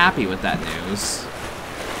not happy with that news,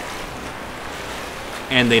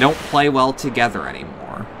 and they don't play well together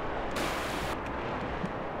anymore.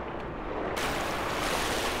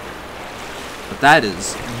 But that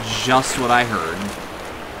is just what I heard.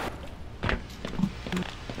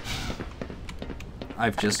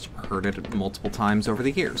 I've just heard it multiple times over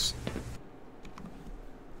the years.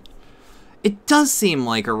 It does seem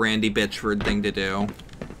like a Randy Bitchford thing to do.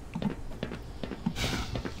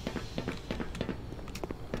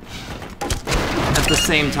 At the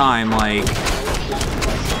same time, like...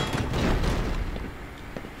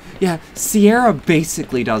 yeah, Sierra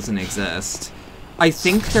basically doesn't exist. I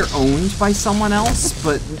think they're owned by someone else,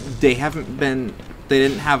 but they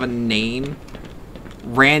didn't have a name.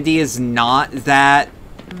 Randy is not that.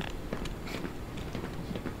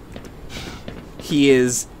 He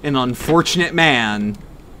is an unfortunate man,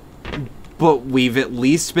 but we've at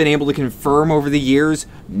least been able to confirm over the years,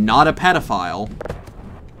 not a pedophile.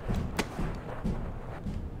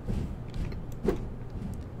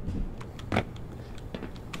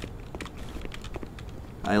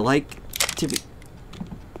 I like to be...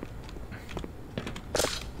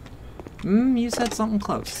 you said something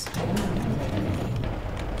close.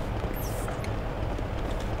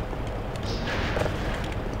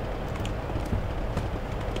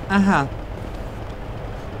 Uh-huh.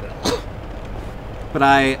 But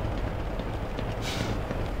I...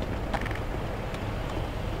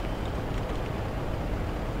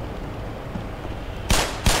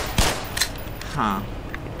 huh.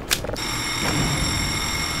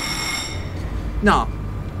 No.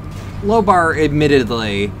 Lobar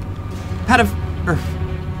admittedly...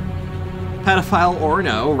 pedophile or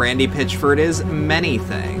no, Randy Pitchford is many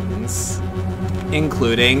things,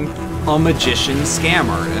 including a magician scam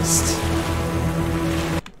artist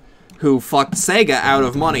who fucked Sega out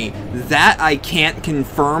of money. That I can't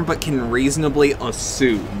confirm, but can reasonably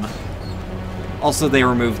assume. Also, they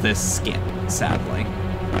removed this skip, sadly.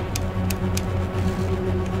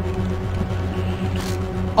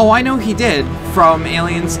 Oh, I know he did, from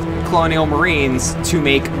Aliens Colonial Marines to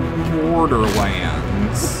make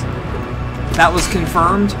Borderlands. That was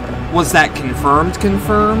confirmed? Was that confirmed?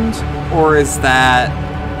 Or is that...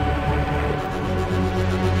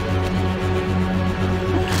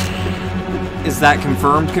 is that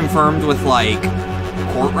confirmed with, like,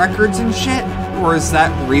 court records and shit? Or is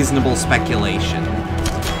that reasonable speculation?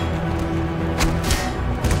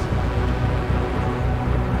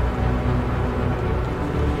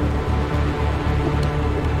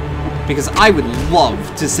 Because I would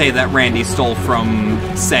love to say that Randy stole from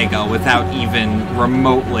Sega without even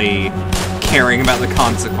remotely caring about the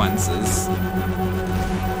consequences.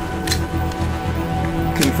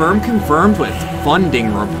 Confirmed with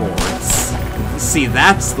funding reports. See,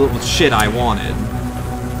 that's the shit I wanted.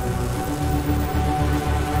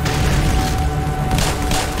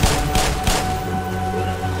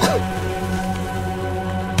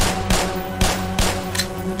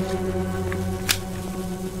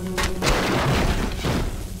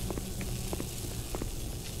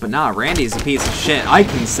 But nah, Randy's a piece of shit. I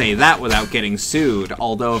can say that without getting sued.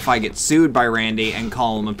 Although if I get sued by Randy and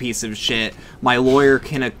call him a piece of shit, my lawyer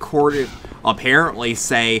can apparently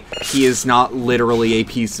say he is not literally a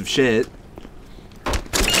piece of shit.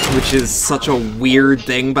 Which is such a weird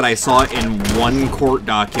thing, but I saw it in one court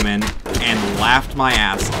document and laughed my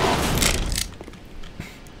ass off.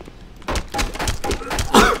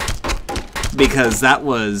 Because that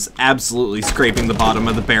was absolutely scraping the bottom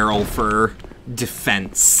of the barrel for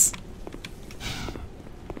defense.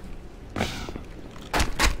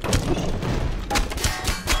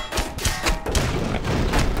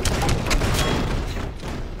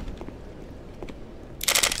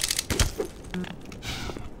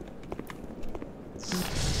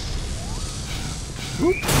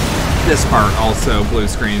 This part also blue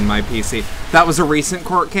screened my PC. That was a recent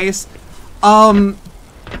court case. I've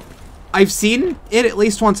seen it at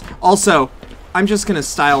least once. Also, I'm just gonna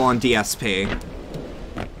style on DSP.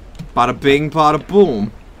 Bada bing, bada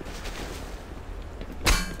boom.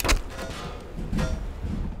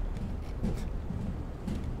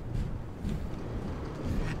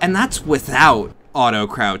 And that's without auto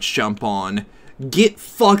crouch jump on. Get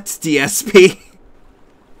fucked, DSP.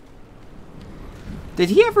 Did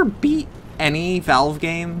he ever beat any Valve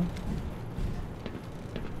game?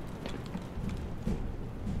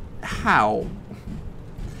 How?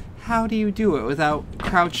 How do you do it without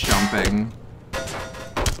crouch jumping?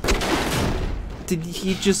 Did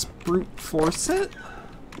he just brute force it?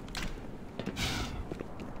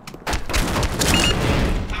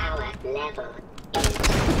 Power level is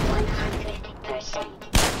 100%.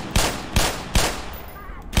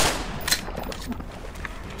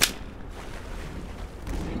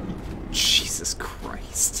 Jesus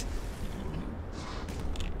Christ.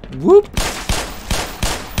 Whoop!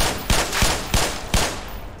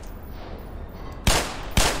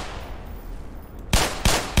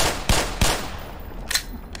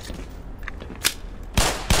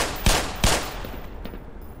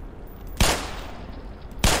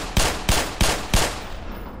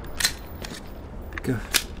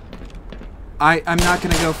 I'm not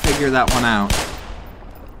gonna go figure that one out.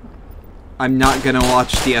 I'm not gonna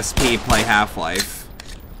watch DSP play Half-Life.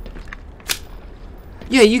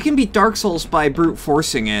 Yeah, you can beat Dark Souls by brute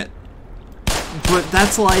forcing it, but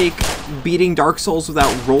that's like beating Dark Souls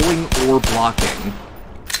without rolling or blocking.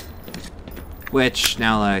 Which,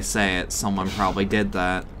 now that I say it, someone probably did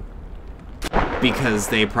that. Because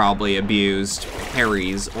they probably abused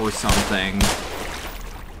parries or something.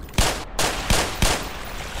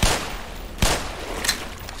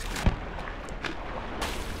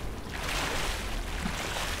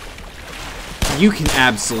 You can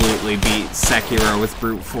absolutely beat Sekiro with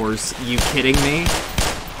brute force. You kidding me?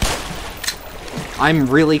 I'm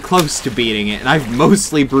really close to beating it, and I've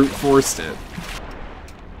mostly brute forced it.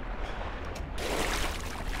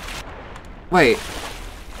 Wait.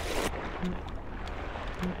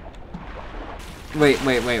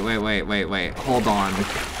 Wait. Hold on.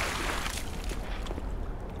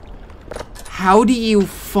 How do you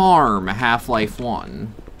farm Half-Life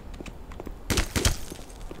 1?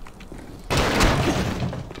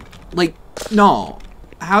 Like, no.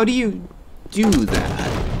 How do you do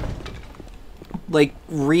that? Like,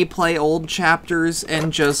 replay old chapters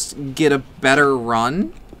and just get a better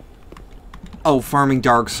run? Oh, farming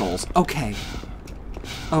Dark Souls. Okay.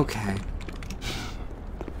 Okay.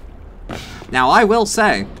 Now, I will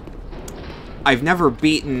say, I've never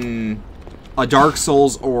beaten a Dark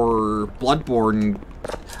Souls or Bloodborne.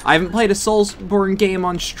 I haven't played a Soulsborne game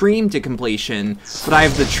on stream to completion, but I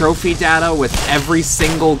have the trophy data with every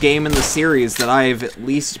single game in the series that I've at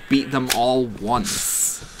least beat them all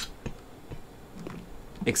once.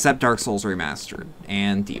 Except Dark Souls Remastered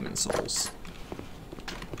and Demon Souls.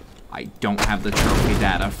 I don't have the trophy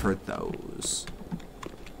data for those.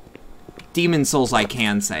 Demon Souls I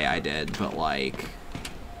can say I did, but like,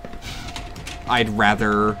 I'd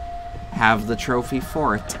rather have the trophy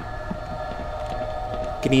for it.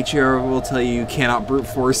 Kenichiro will tell you cannot brute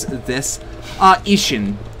force this.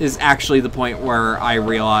 Ishin is actually the point where I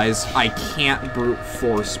realized I can't brute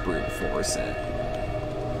force it.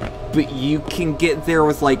 But you can get there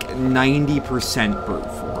with like 90% brute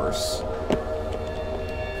force.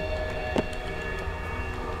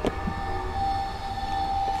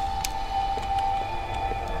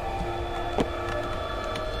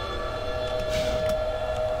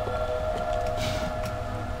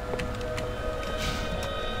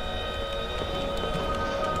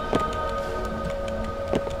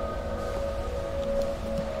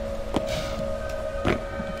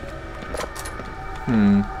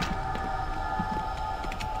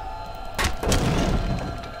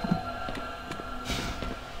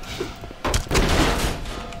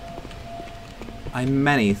 I'm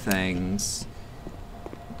many things.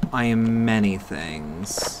 I am many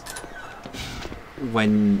things.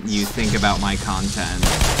 When you think about my content.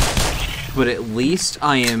 But at least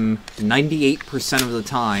I am 98% of the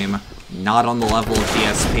time not on the level of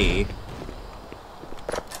DSP.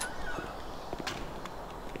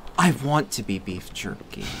 I want to be beef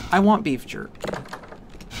jerky. I want beef jerky.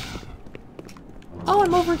 Oh,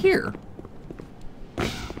 I'm over here.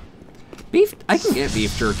 I can get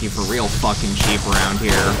beef jerky for real fucking cheap around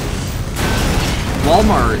here.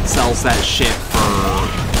 Walmart sells that shit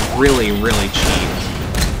for really, really cheap.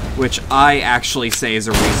 Which I actually say is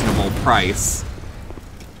a reasonable price.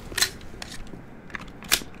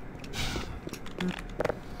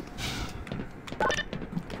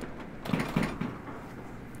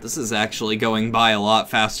 This is actually going by a lot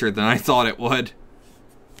faster than I thought it would.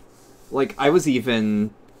 Like, I was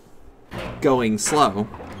even going slow.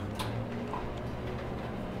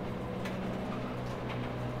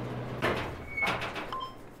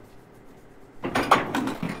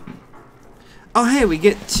 Oh, hey, we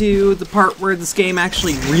get to the part where this game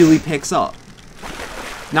actually really picks up.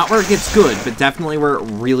 Not where it gets good, but definitely where it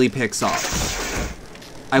really picks up.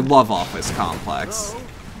 I love Office Complex.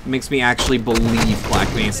 It makes me actually believe Black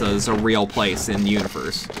Mesa is a real place in the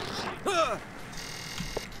universe.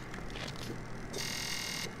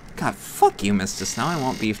 God, fuck you, Mistus. Now I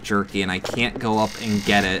want beef jerky and I can't go up and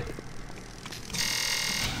get it.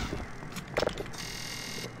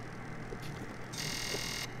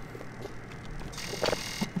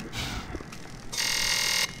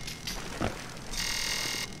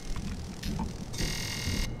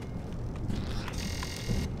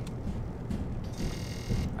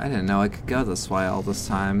 I didn't know I could go this way all this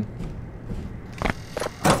time.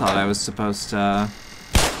 I thought I was supposed to...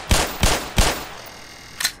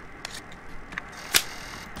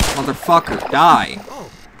 Motherfucker, die! Oh,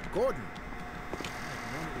 Gordon.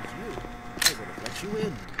 I would have let you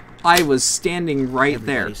in. I was standing right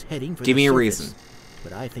there. Everybody's heading for Give the me a surface, reason.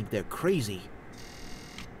 But I think they're crazy.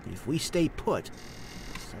 If we stay put,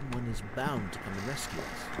 someone is bound to come and rescue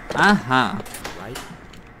us. Uh-huh. Right?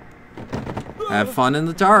 Have fun in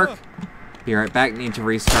the dark. Be right back. Need to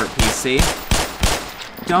restart PC.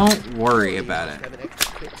 Don't worry about it. Have an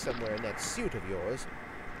extra clip somewhere in that suit of yours.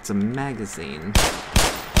 It's a magazine.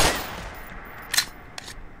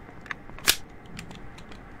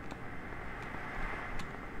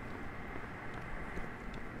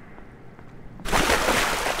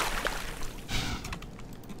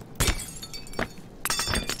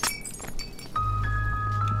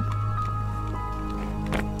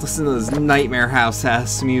 Listen to this Nightmare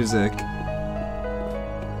House-ass music.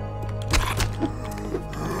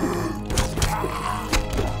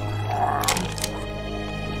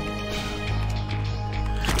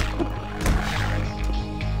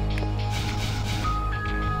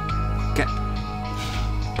 Get...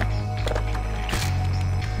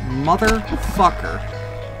 Motherfucker.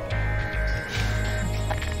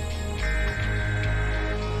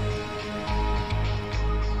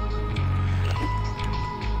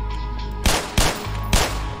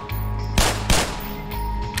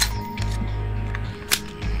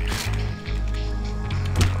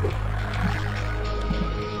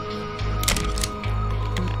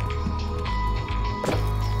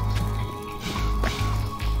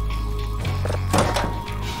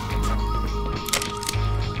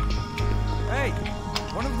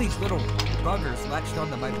 These little buggers latched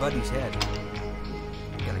onto my buddy's head.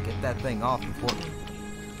 Gotta get that thing off before...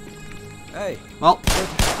 Hey. Well.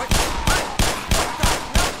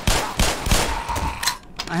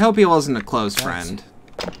 I hope he wasn't a close friend.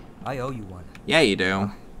 I owe you one. Yeah, you do.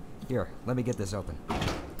 Here, let me get this open.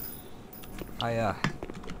 I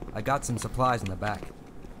got some supplies in the back.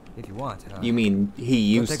 If you want. You mean he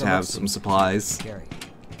used to have some supplies.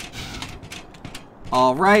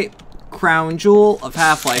 Alright. Crown Jewel of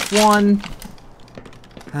Half-Life 1.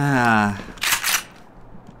 Ah.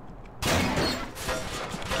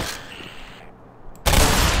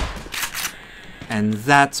 And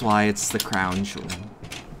that's why it's the Crown Jewel.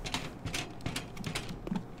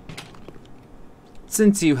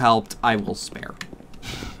 Since you helped, I will spare.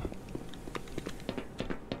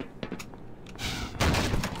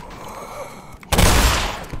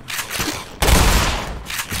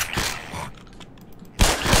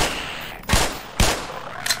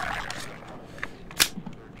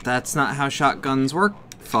 That's not how shotguns work.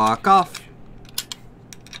 Fuck off.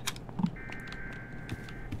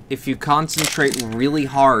 If you concentrate really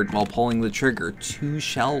hard while pulling the trigger, 2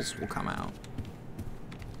 shells will come out.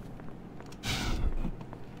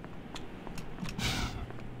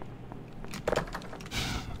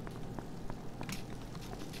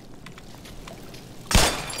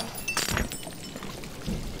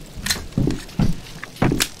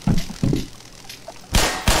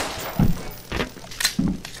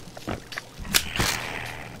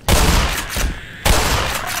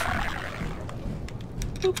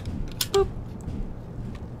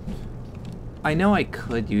 I know I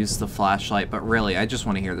could use the flashlight, but really, I just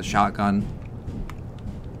want to hear the shotgun.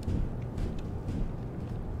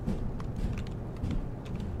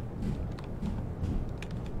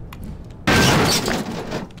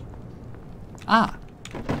 Ah.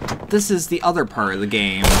 This is the other part of the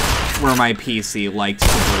game where my PC likes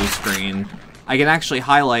the blue screen. I can actually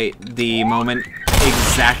highlight the moment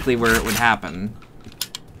exactly where it would happen.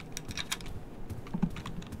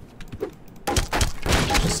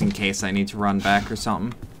 Just in case I need to run back or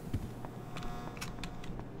something.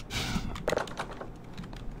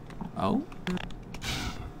 Oh?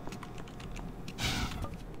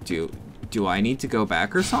 Do I need to go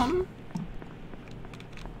back or something?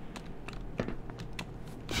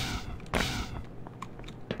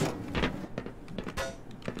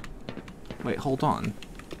 Wait, hold on.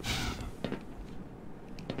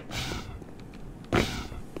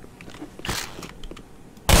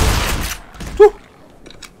 Woo!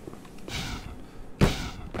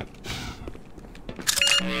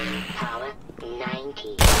 Power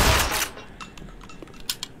 90%.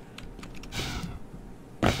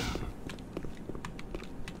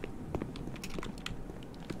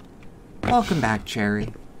 Welcome back,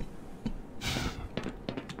 Cherry.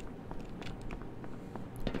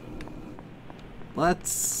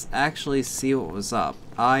 Let's actually see what was up.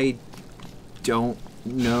 I don't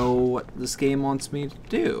know what this game wants me to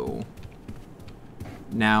do.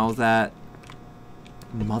 Now that...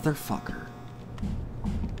 Motherfucker.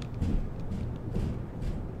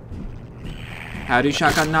 How do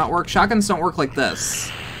shotgun not work? Shotguns don't work like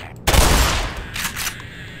this.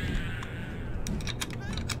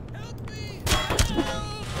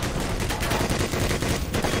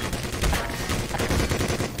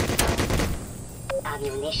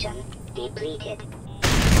 Ammunition depleted.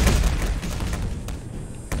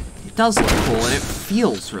 It does look cool, and it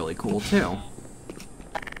feels really cool, too.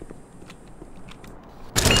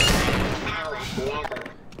 Power level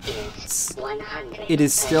is 100%. It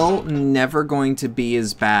is still never going to be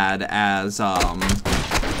as bad as,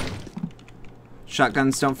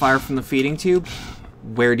 shotguns don't fire from the feeding tube.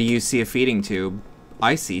 Where do you see a feeding tube?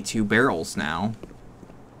 I see 2 barrels now.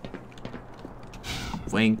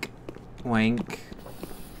 Wink. Wink.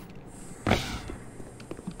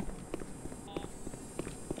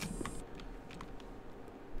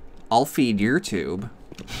 I'll feed your tube.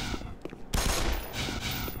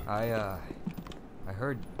 I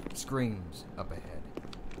heard screams up ahead.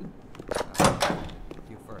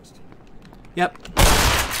 You first. Yep.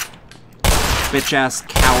 Bitch-ass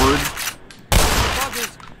coward.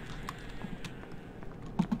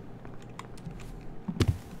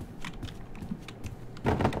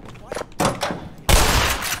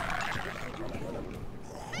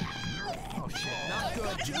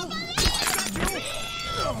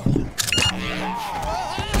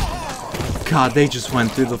 God, they just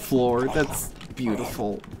went through the floor. That's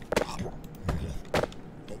beautiful.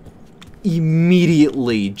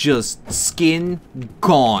 Immediately, just skin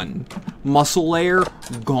gone. Muscle layer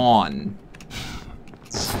gone.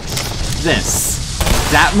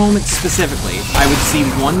 That moment specifically, I would see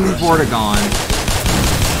one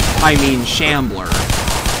Shambler.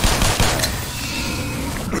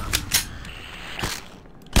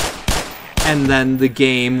 And then the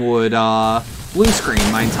game would, blue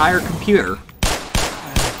screen my entire computer.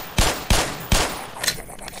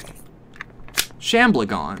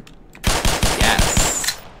 Shambler-gone.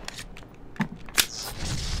 Yes.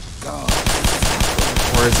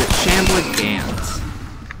 Or is it Shambler-gant?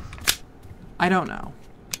 I don't know.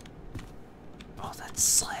 Oh, that's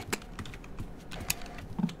slick.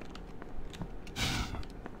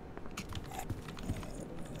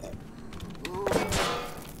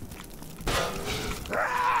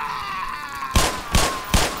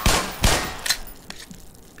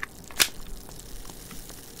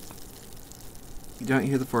 You don't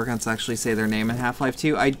hear the foregrounds actually say their name in Half-Life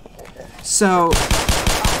 2? So...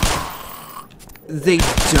 They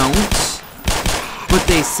don't, but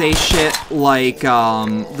they say shit like,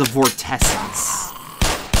 the Vortessence,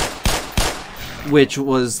 which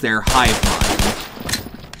was their hive mind.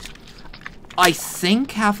 I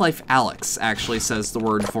think Half-Life Alyx actually says the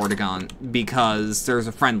word Vortigaunt, because there's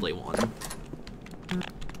a friendly one.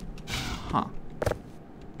 Huh.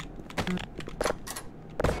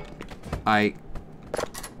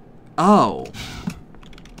 Oh.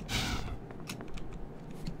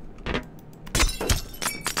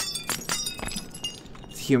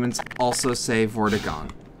 Humans also say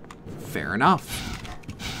Vortigaunt. Fair enough.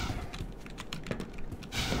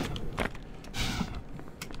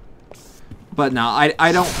 But no,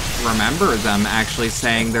 I don't remember them actually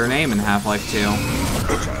saying their name in Half-Life 2.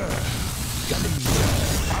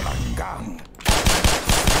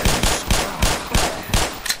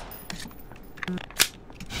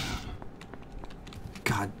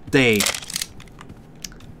 God,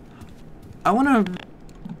 I want to...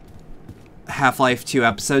 Half-Life 2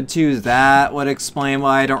 Episode 2, that would explain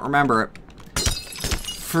why I don't remember it.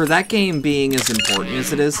 For that game being as important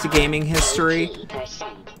as it is to gaming history,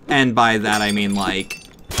 and by that I mean, like,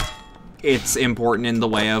 it's important in the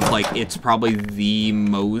way of, like, it's probably the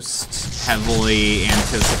most heavily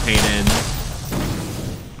anticipated,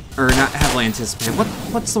 or not heavily anticipated,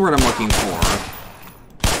 what's the word I'm looking for?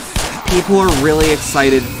 People are really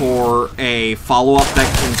excited for a follow-up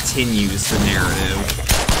that continues the narrative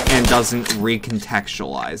and doesn't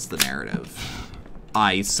recontextualize the narrative,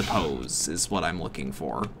 I suppose, is what I'm looking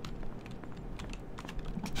for.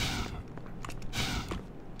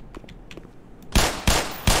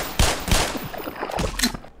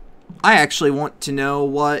 I actually want to know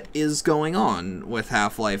what is going on with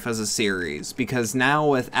Half-Life as a series, because now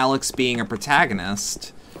with Alex being a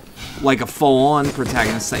protagonist, like a full-on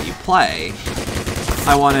protagonist that you play,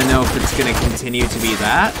 I want to know if it's going to continue to be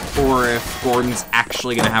that, or if Gordon's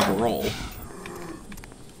actually going to have a role.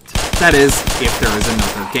 That is, if there is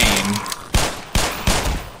another game.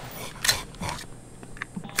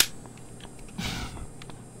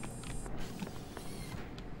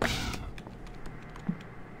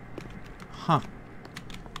 Huh.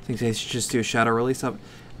 I think they should just do a shadow release of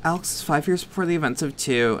Alex is 5 years before the events of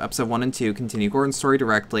 2. Episode 1 and 2 continue Gordon's story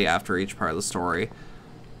directly after each part of the story.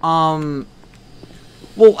 Well,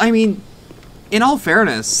 I mean, in all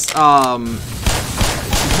fairness,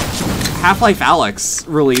 Half-Life Alyx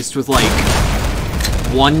released with, like,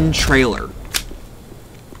 1 trailer.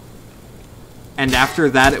 And after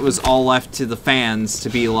that, it was all left to the fans to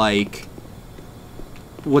be like,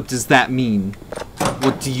 what does that mean?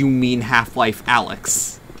 What do you mean Half-Life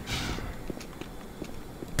Alyx?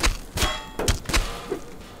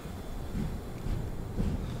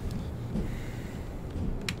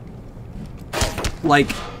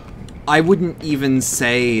 Like, I wouldn't even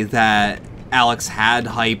say that Alyx had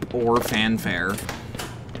hype or fanfare,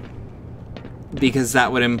 because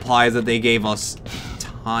that would imply that they gave us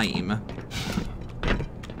time.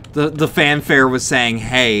 The fanfare was saying,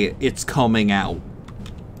 hey, it's coming out.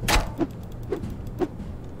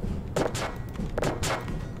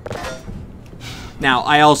 Now,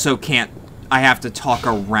 I also can't... I have to talk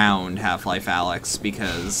around Half-Life Alyx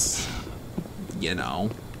because, you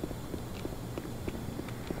know.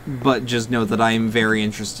 But just know that I am very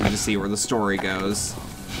interested to see where the story goes.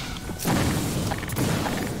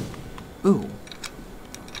 Ooh.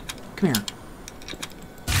 Come here.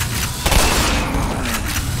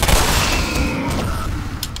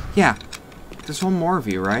 Yeah. There's one more of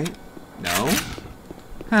you, right? No?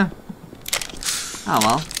 Huh. Oh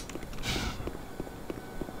well.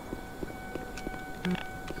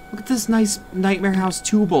 Look at this nice Nightmare House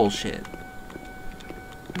 2 bullshit.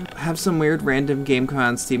 Have some weird random game come out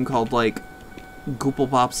on Steam called, like,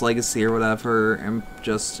 Gooplepop's Legacy or whatever, and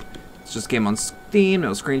it's just game on Steam,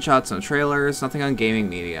 no screenshots, no trailers, nothing on gaming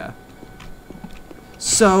media.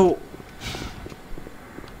 So,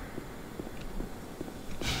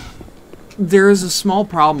 there is a small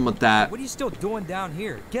problem with that. What are you still doing down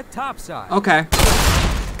here? Get topside. Okay.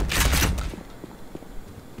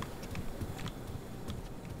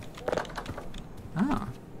 Ah.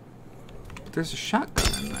 There's a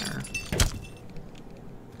shotgun in there.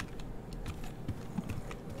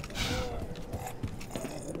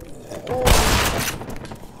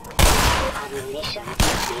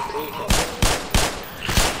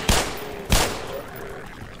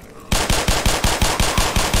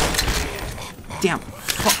 Damn.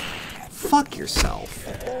 Fuck yourself.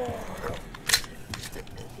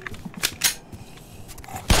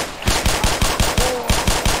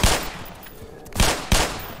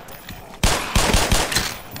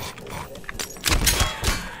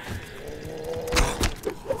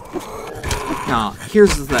 Now,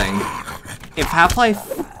 here's the thing. If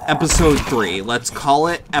Half-Life Episode 3, let's call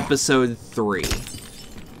it Episode 3,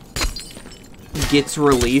 gets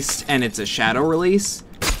released and it's a shadow release,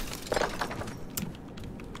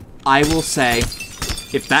 I will say,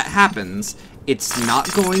 if that happens, it's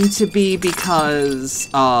not going to be because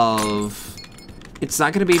of... It's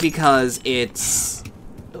not going to be because it's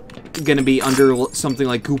going to be under something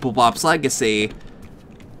like Gooplepop's Legacy.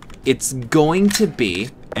 It's going to be,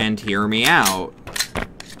 and hear me out,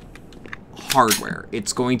 hardware.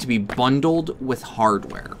 It's going to be bundled with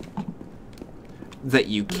hardware that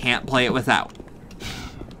you can't play it without.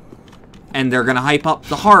 And they're going to hype up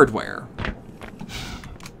the hardware.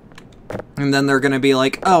 And then they're going to be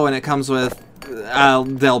like, oh, and it comes with,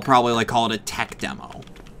 they'll probably like call it a tech demo.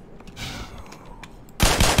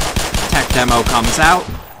 Tech demo comes out,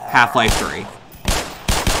 Half-Life 3.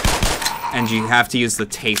 And you have to use the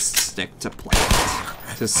taste stick to play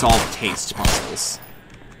it, to solve taste puzzles.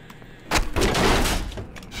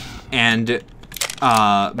 And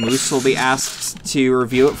Moose will be asked to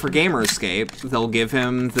review it for Gamerscape. They'll give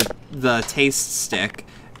him the taste stick,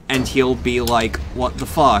 and he'll be like, what the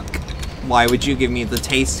fuck? Why would you give me the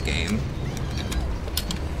taste game?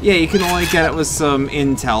 Yeah, you can only get it with some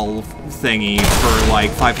Intel thingy for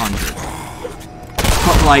like 500.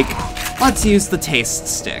 But like, let's use the taste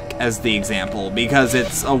stick as the example, because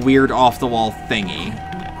it's a weird off-the-wall thingy.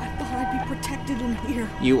 I thought I'd be protected in here.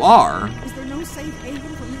 You are. Is there no safe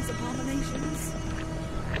haven from these abominations?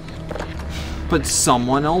 But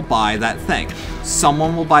someone will buy that thing.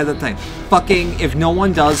 Someone will buy that thing. Fucking, if no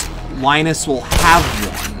one does, Linus will have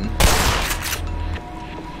one.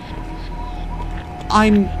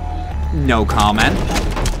 I'm... no comment.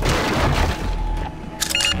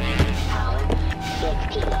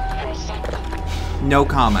 No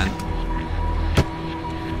comment.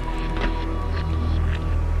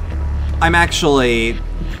 I'm actually...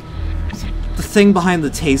 The thing behind the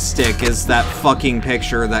taste stick is that fucking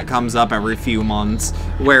picture that comes up every few months,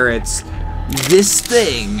 where it's, this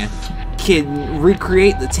thing can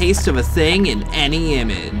recreate the taste of a thing in any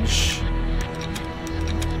image.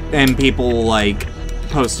 And people will, like,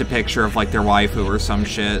 post a picture of, like, their waifu or some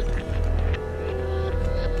shit.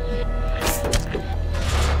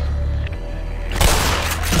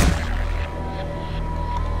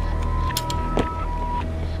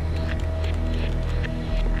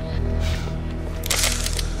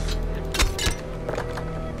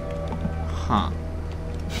 Huh.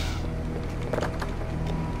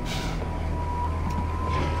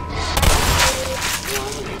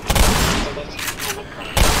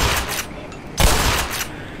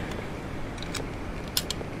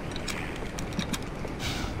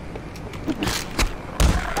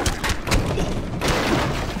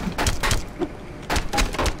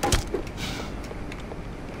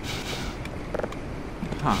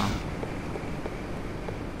 Huh.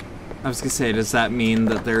 I was gonna say, does that mean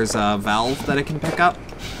that there's a valve that it can pick up?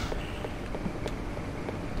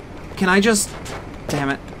 Can I just... damn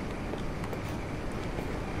it.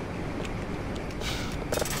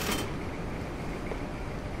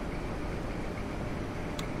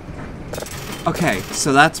 Okay,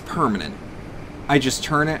 so that's permanent. I just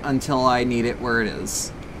turn it until I need it where it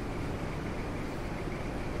is.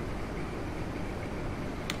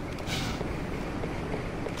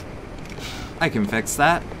 I can fix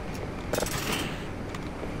that.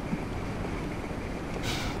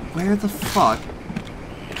 Where the fuck?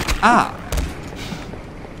 Ah!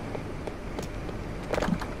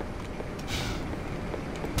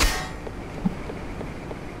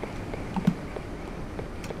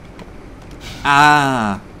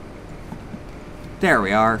 Ah! There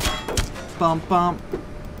we are. Bump bump.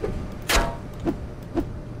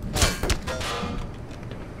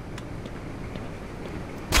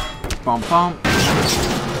 Bump bump.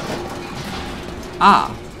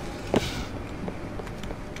 Ah!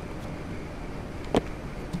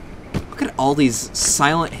 Look at all these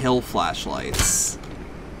Silent Hill flashlights.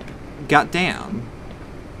 Goddamn.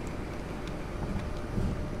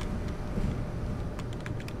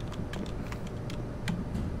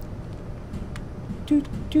 Do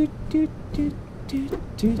do do do do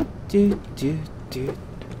do do do do.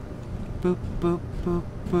 Boop boop boop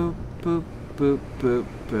boop boop boop boop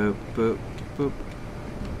boop boop boop.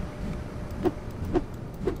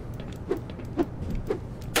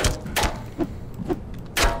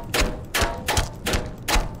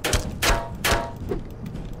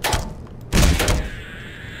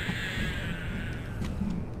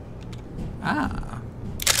 Ah.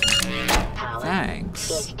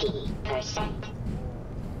 Thanks. 50%.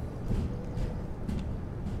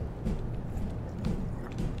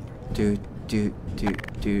 Do do do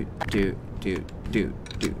do do do do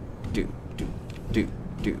do do do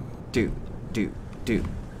do do do do.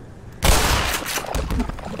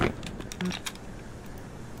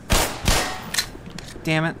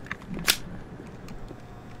 Damn it.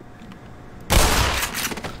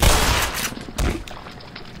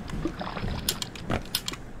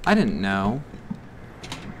 I didn't know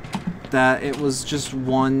that it was just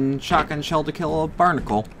one shotgun shell to kill a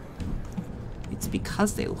barnacle. It's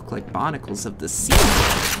because they look like barnacles of the sea.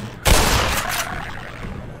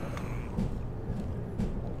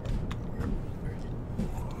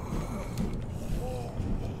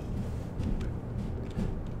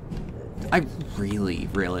 I really,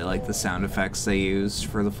 really like the sound effects they used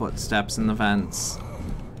for the footsteps in the vents.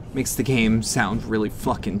 Makes the game sound really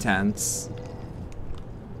fucking tense.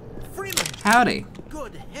 Howdy.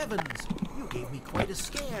 Good heavens! You gave me quite a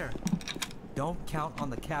scare. Don't count on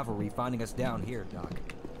the cavalry finding us down here, Doc.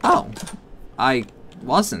 Oh. I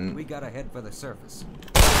wasn't. We gotta head for the surface.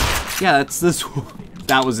 Yeah, that's this.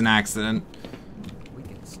 That was an accident. We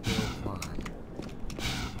can still fly.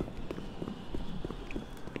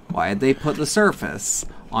 Why did they put the surface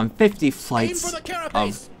on 50 flights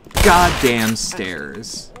of goddamn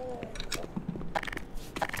stairs?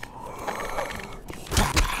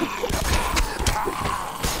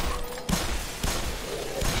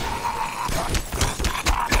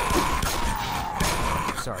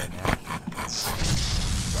 Sorry, man.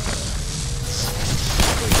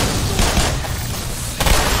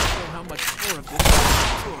 How much more of this?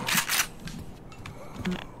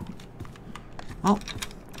 Oh.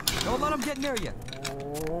 Don't let them get near you.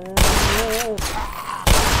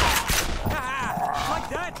 Like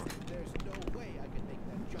that? There's no way I can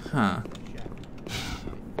Huh.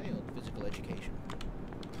 I failed physical education.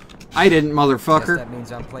 I didn't, motherfucker. Guess that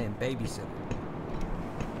means I'm playing babysitter.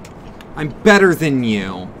 I'm better than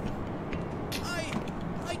you.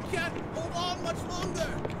 I can't hold on much longer.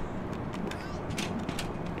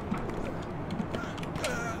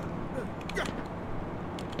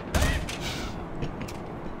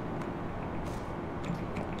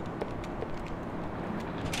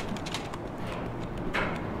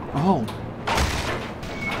 Oh.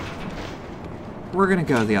 We're gonna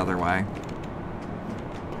go the other way.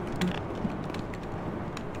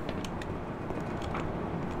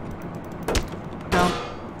 No.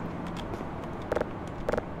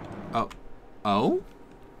 Oh. Oh?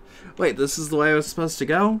 Wait, this is the way I was supposed to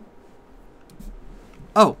go?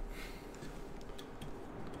 Oh.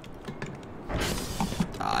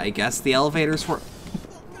 I guess the elevators were...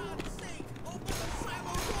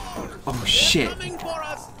 Oh, shit. Coming for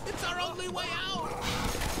us. It's our only way out.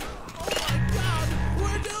 Oh my God,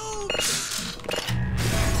 we're doomed.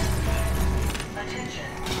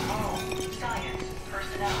 Attention, all science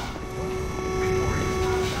personnel. Report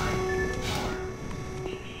outside for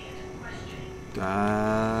immediate questioning.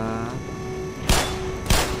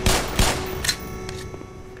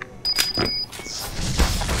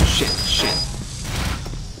 Shit.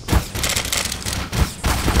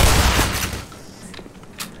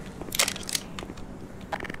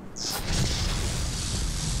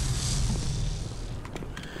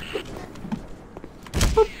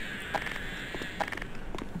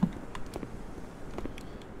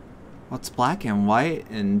 What's black and white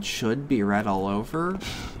and should be red all over?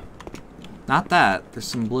 Not that. There's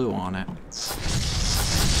some blue on it.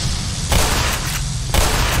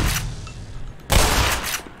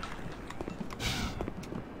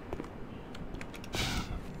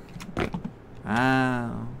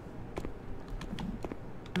 Oh.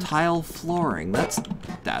 Tile flooring.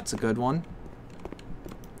 That's a good one.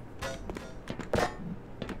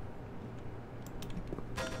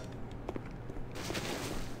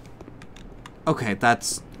 Okay,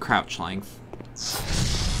 that's crouch length.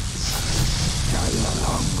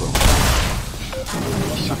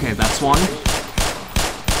 Okay, that's one.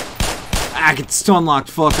 Ah, it's still unlocked,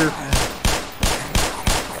 fucker.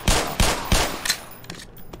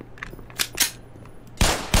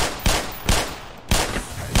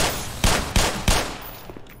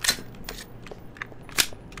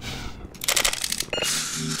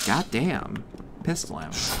 God damn. Pistol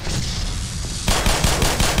ammo.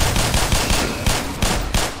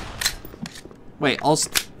 Wait, also,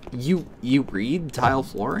 you read tile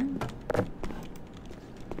flooring?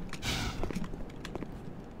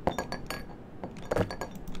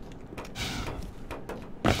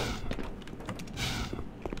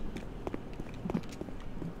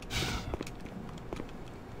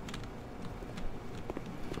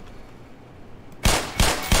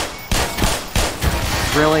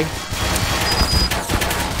 Really?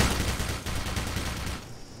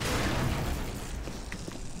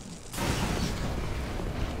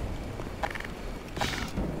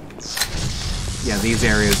 Yeah, these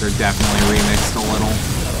areas are definitely remixed a little.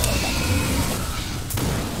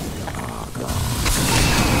 Oh, God.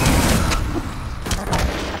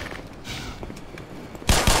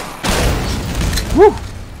 Woo!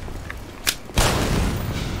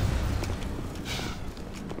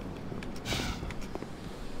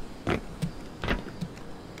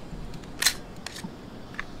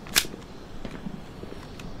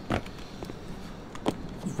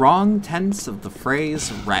 Wrong tense of the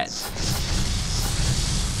phrase red.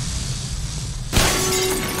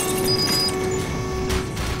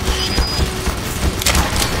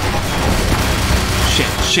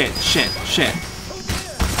 Shit.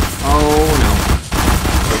 Oh no.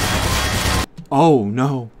 Oh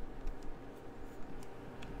no.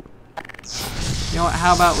 You know what,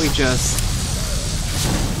 how about we just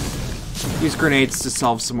use grenades to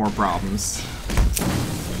solve some more problems.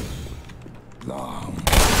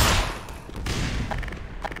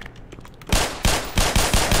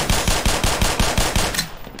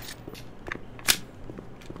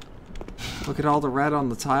 Look at all the red on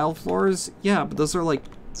the tile floors. Yeah, but those are like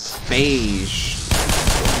beige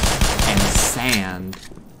and sand.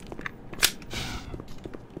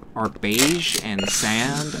 Are beige and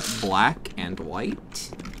sand black and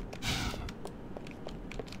white?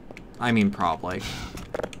 I mean, probably.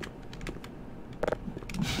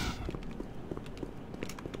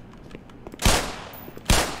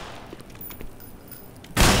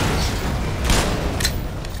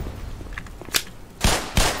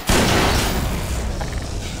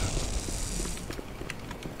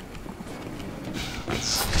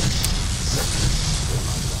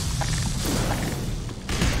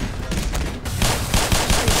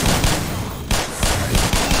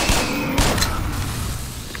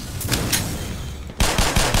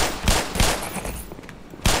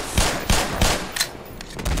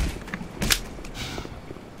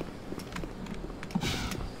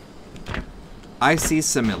 I see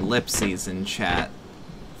some ellipses in chat.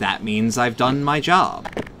 That means I've done my job.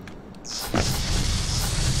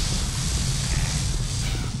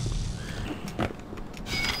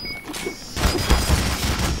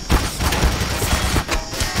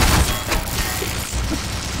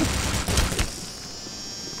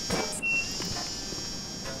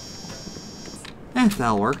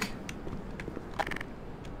 That'll work.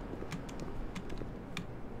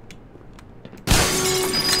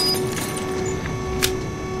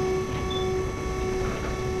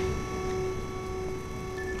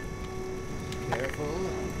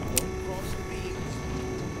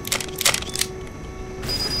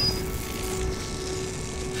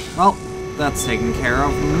 Well, that's taken care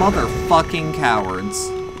of. Motherfucking cowards.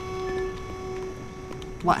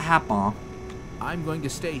 What happened? I'm going to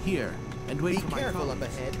stay here and wait for my careful up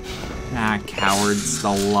ahead. Ah, cowards,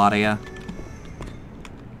 the lot of ya.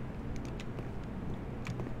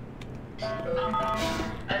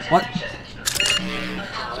 What?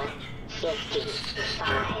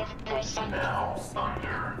 Now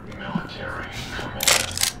under military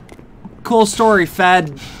command. Cool story,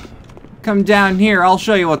 Fed. Come down here, I'll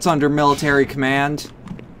show you what's under military command.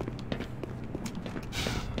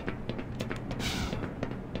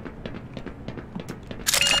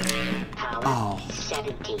 Oh,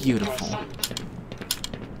 beautiful.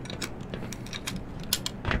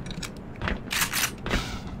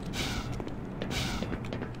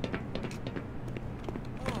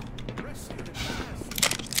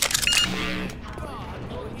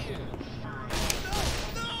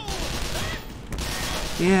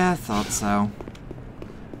 Yeah, I thought so.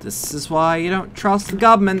 This is why you don't trust the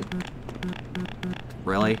government.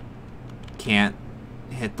 Really? Can't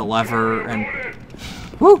hit the lever and...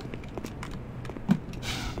 Woo!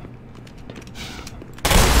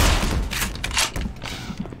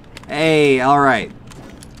 Hey, alright.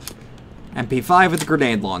 MP5 with a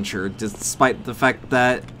grenade launcher, despite the fact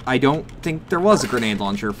that I don't think there was a grenade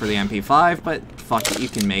launcher for the MP5, but fuck it, you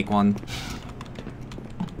can make one.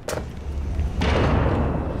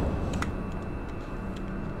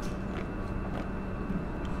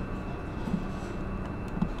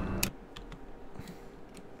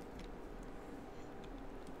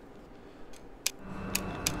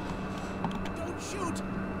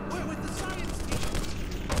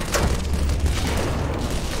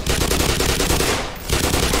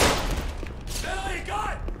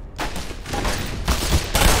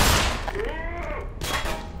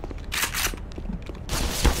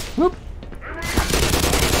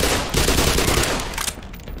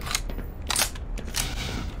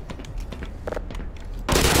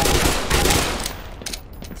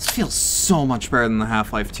 Feels so much better than the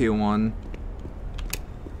Half-Life 2 one.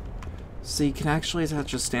 So you can actually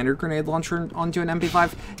attach a standard grenade launcher onto an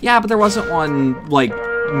MP5? Yeah, but there wasn't one, like,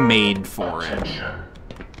 made for it.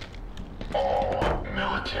 All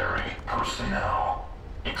military personnel.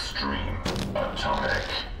 Extreme atomic,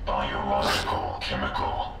 biological,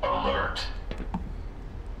 chemical alert.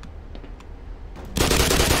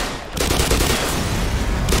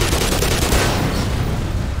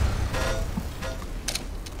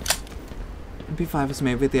 MP5 was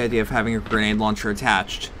made with the idea of having a grenade launcher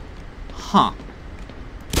attached. Huh.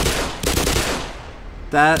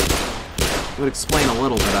 That would explain a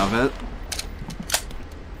little bit of it.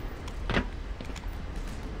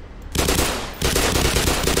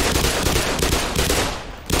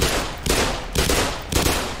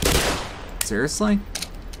 Seriously?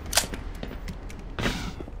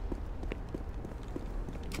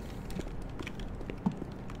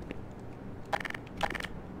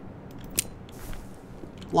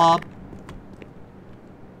 Lob.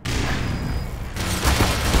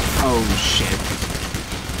 Oh shit.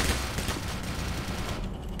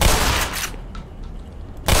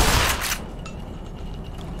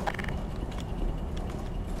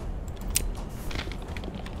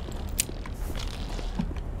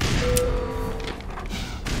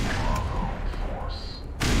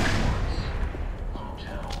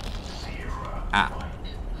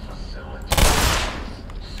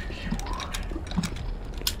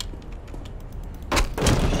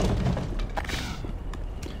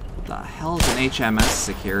 HMS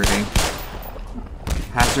security.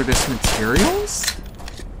 Hazardous materials?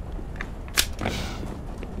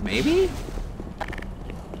 Maybe?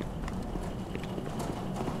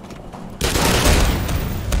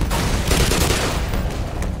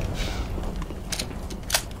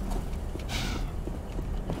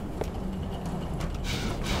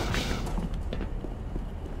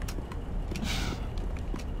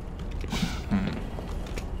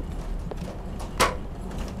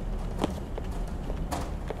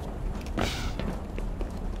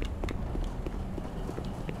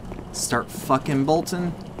 Start fucking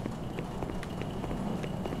bolting.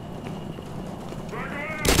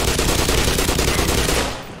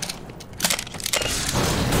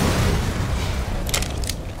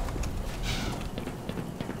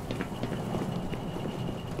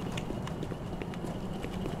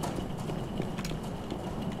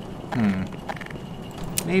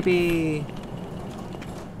 Maybe...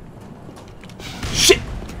 Shit!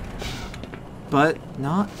 But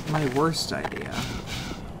not my worst idea.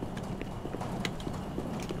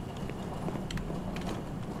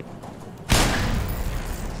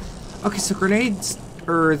 Okay, so grenades,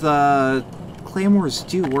 or the claymores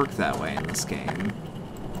do work that way in this game.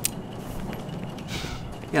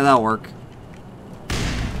 Yeah, that'll work.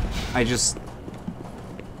 I just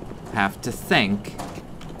have to think.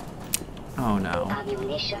 Oh no.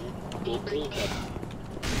 Ammunition depleted.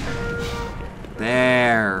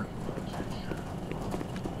 There.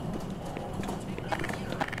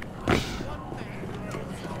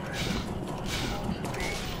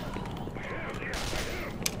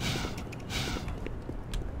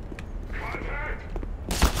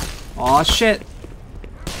 Aw, shit.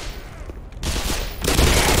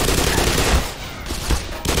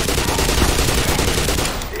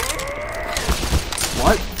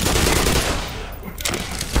 What?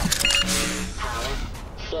 Power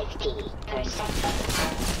 50%.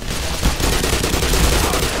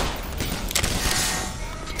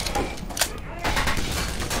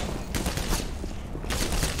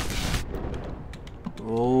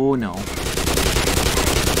 Oh no.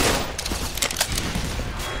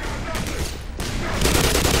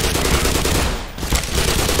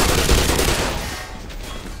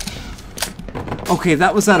 Okay,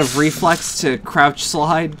 that was out of reflex to crouch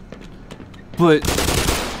slide, but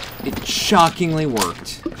it shockingly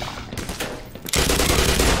worked.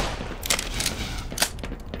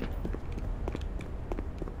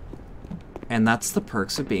 And that's the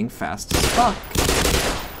perks of being fast as fuck.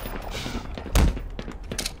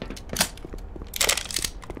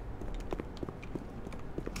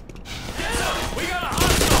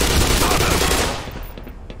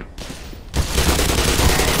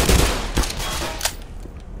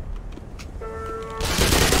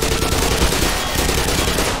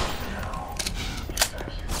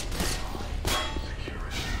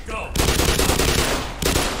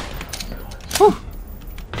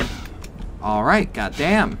 Alright,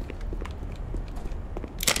 goddamn.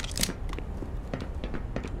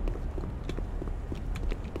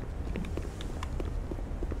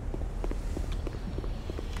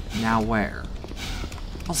 Now where?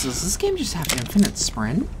 Also, does this game just have infinite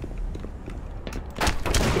sprint?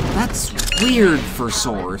 That's weird for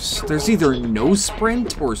Source. There's either no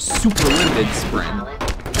sprint or super limited sprint.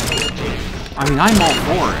 I mean, I'm all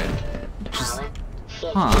for it. Just,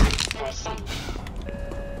 huh.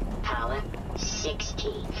 Power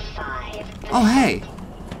 65. Oh, hey!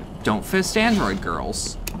 Don't fist android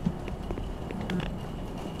girls.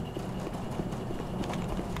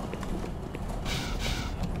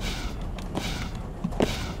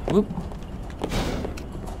 Whoop.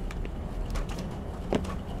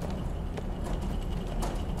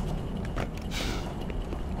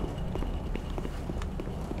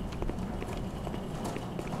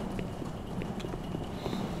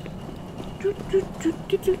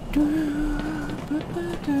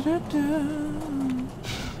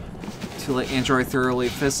 To let android thoroughly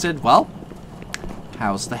fisted? Well,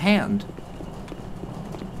 how's the hand?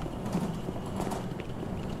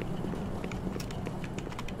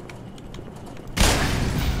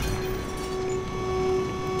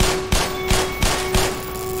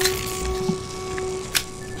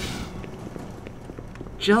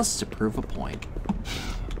 Just to prove a point.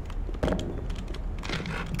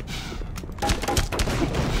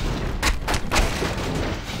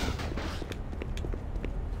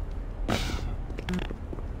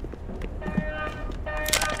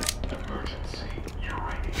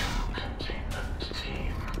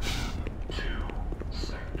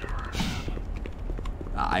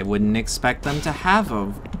 I wouldn't expect them to have a,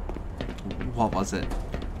 what was it,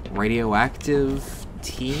 radioactive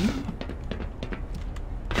team?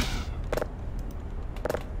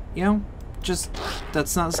 You know, just,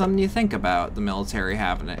 that's not something you think about the military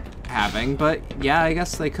having, but yeah, I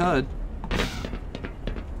guess they could.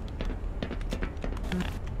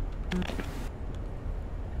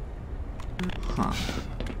 Huh.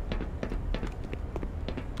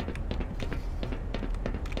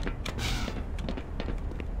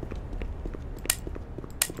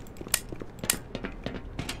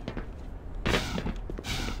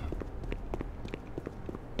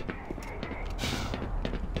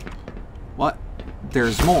 What?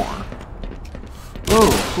 There's more.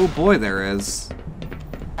 Whoa. Oh boy, there is.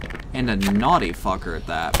 And a naughty fucker at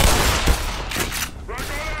that.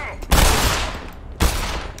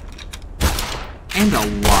 And a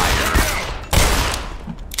liar.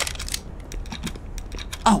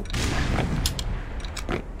 Oh!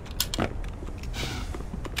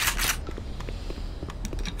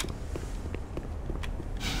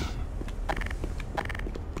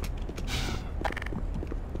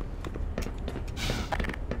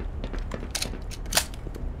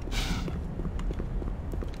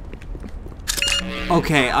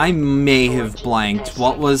 Okay, I may have blanked.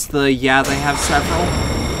 What was the, yeah, they have several?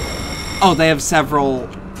 Oh, they have several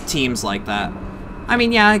teams like that. I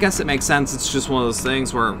mean, yeah, I guess it makes sense. It's just one of those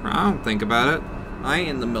things where I don't think about it. I ain't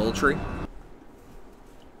in the military.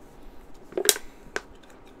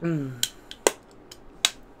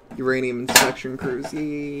 Uranium inspection crews,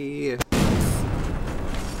 yeah.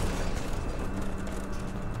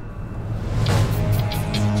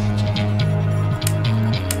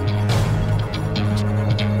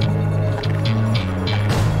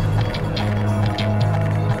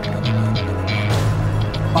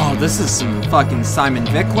 Oh, this is some fucking Simon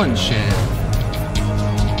Vicklin shit.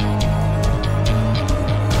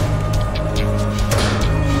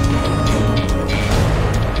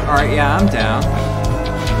 Alright, yeah, I'm down.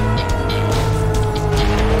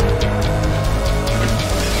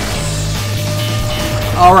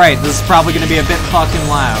 Alright, this is probably gonna be a bit fucking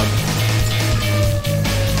loud.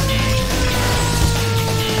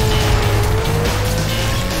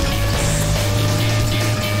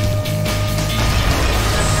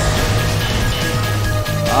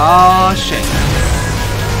 Oh shit.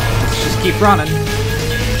 Let's just keep running.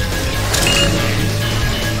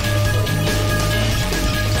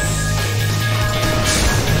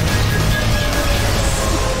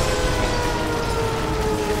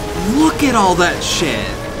 Look at all that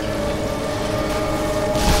shit.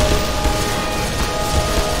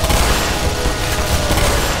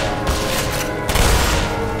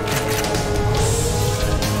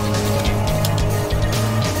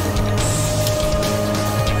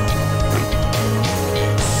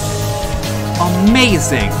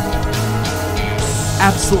 Amazing!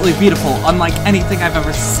 Absolutely beautiful, unlike anything I've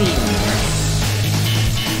ever seen.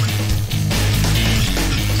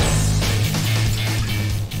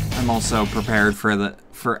 I'm also prepared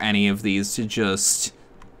for any of these to just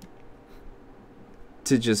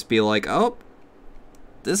be like, oh,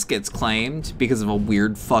 this gets claimed because of a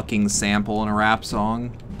weird fucking sample in a rap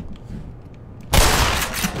song.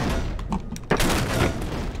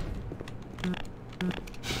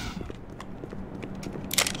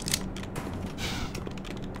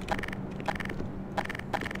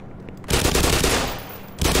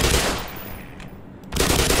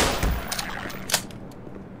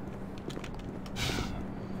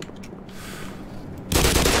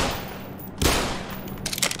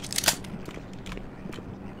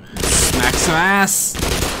 Ass.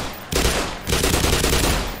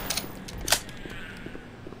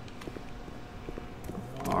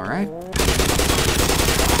 All right.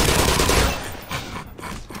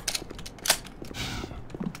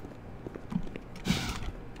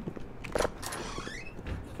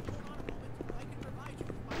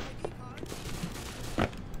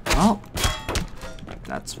 Well,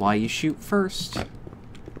 that's why you shoot first.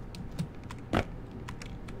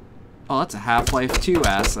 Oh, that's a Half-Life 2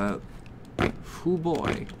 asset. Oh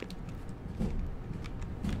boy.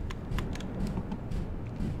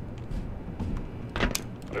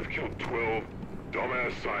 I've killed 12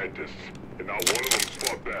 dumbass scientists, and not one of them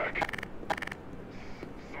fought back.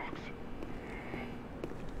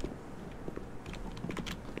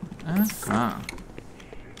 Sucks.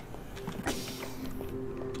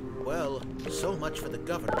 Well, so much for the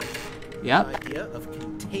government. Yep. The idea of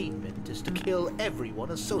containment is to kill everyone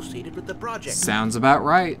associated with the project. Sounds about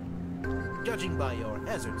right. Judging by your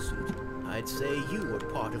hazard suit, I'd say you were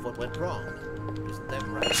part of what went wrong. Isn't that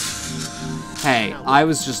right? Hey, now, I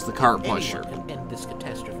was just the cart pusher. Anyone can end this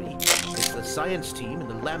catastrophe. It's the science team in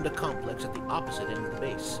the Lambda complex at the opposite end of the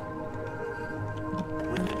base.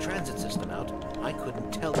 With the transit system out, I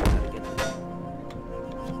couldn't tell them how to get there.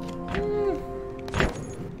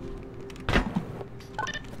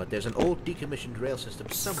 But there's an old decommissioned rail system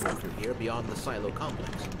somewhere through here beyond the silo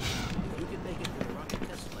complex. If you can make it to the rocket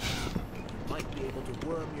test labs, you might be able to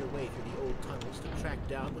worm your way through the old tunnels to track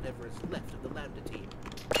down whatever is left of the Lambda team.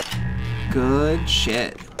 Good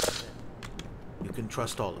shit. You can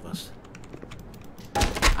trust all of us.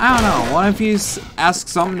 I don't know, what if you ask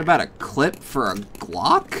something about a clip for a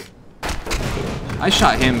Glock? I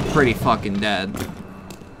shot him pretty fucking dead.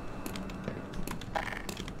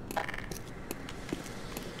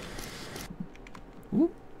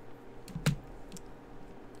 Ooh.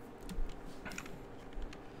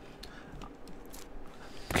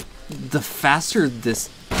 The faster this...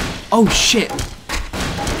 Oh, shit!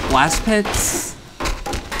 Blast pits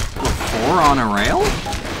before on a rail?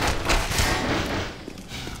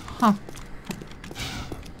 Huh.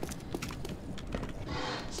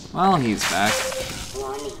 Well, he's back.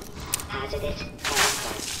 Warning. Hazardous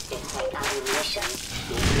ammunition.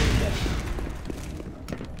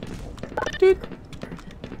 Dude.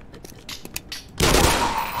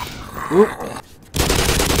 Oop.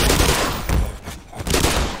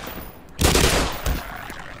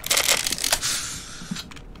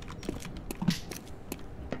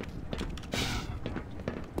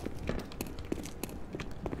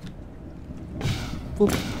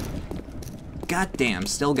 Oop. God damn,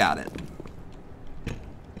 still got it.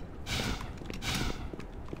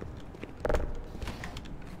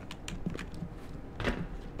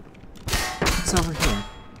 What's over here?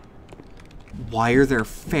 Why are there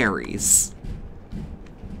fairies?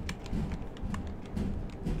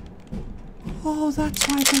 Oh, that's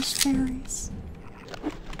why there's fairies.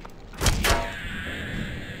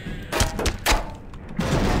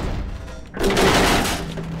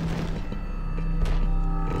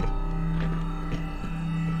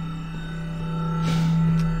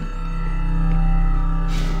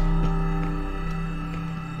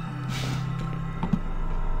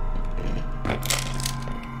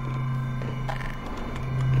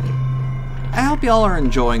 I hope y'all are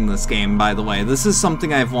enjoying this game, by the way. This is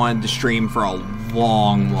something I've wanted to stream for a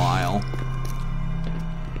long while.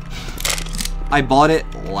 I bought it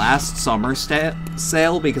last summer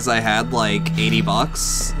sale because I had like 80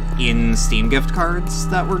 bucks in Steam gift cards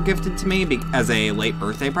that were gifted to me as a late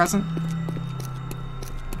birthday present.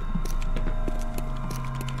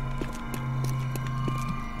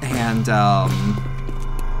 And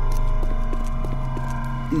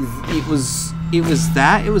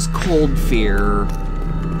it was Cold Fear,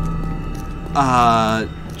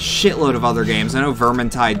 shitload of other games. I know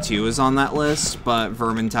Vermintide 2 is on that list, but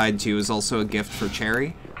Vermintide 2 is also a gift for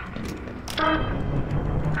Cherry.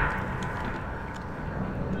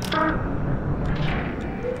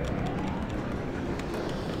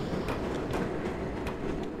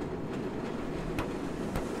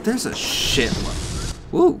 There's a shitload.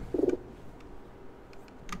 Woo!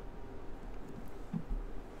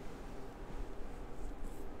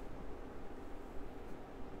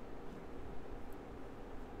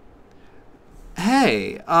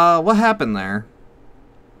 Hey, what happened there?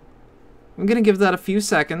 I'm gonna give that a few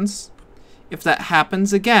seconds. If that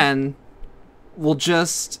happens again, we'll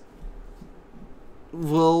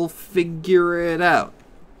figure it out.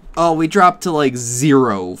 Oh, we dropped to like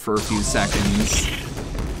 0 for a few seconds.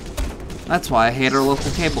 That's why I hate our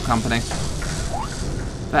local cable company.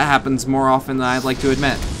 That happens more often than I'd like to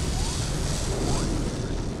admit.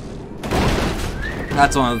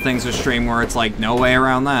 That's one of the things with stream where it's like, no way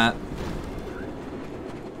around that.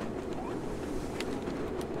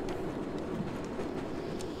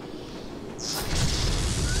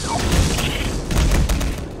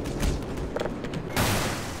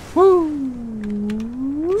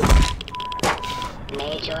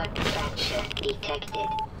 Major fracture detected.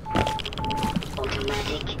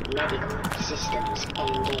 Automatic medical systems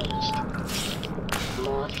engaged.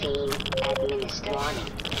 Morphine administered. Warning.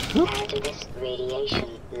 Hazardous radiation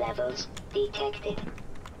levels detected.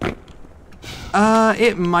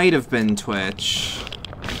 It might have been Twitch.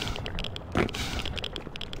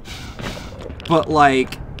 But,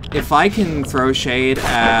 like, if I can throw shade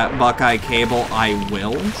at Buckeye Cable, I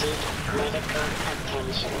will.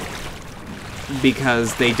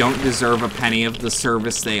 Because they don't deserve a penny of the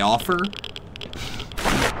service they offer.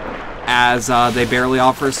 As, they barely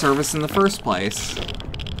offer a service in the first place.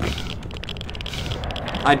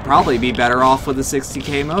 I'd probably be better off with a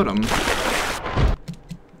 60K modem.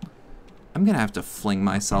 I'm gonna have to fling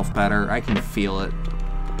myself better. I can feel it.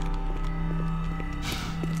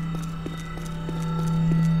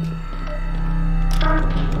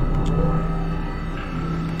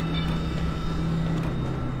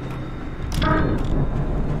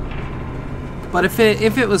 But if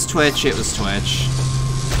it was Twitch, it was Twitch.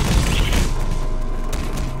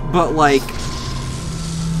 But like,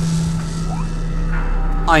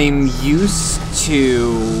 I'm used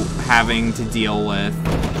to having to deal with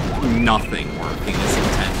nothing working as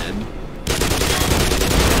intended.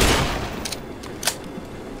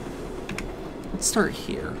 Let's start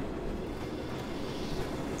here.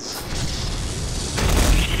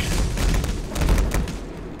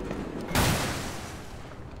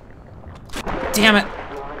 Damn it!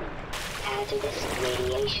 Hazardous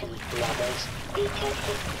radiation levels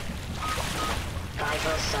detected.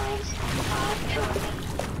 Vital signs are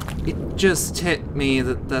dropping. It just hit me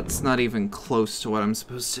that that's not even close to what I'm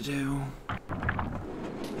supposed to do.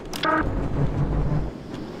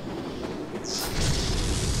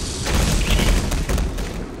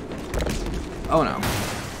 Oh no.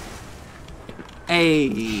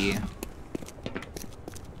 Hey.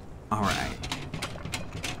 Alright.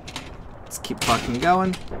 Let's keep fucking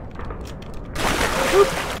going. Whoop.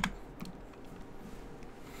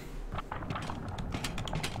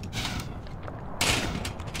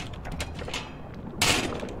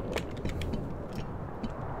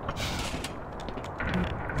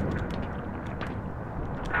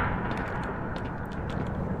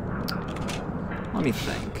 Let me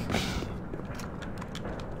think.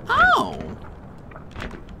 Oh!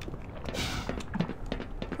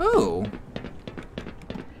 Oh.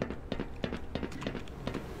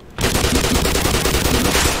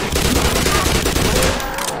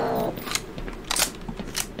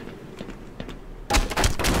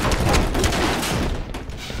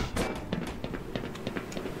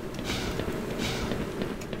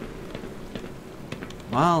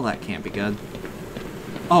 Well, that can't be good.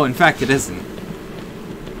 Oh, in fact, it isn't.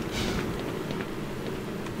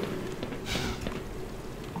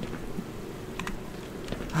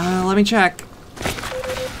 Let me check.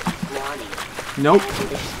 Nope.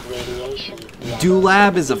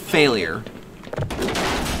 Lab is a failure.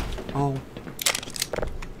 Oh.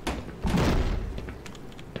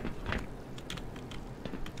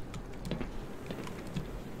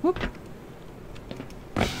 Whoop.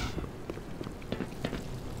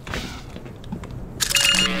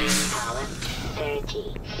 Power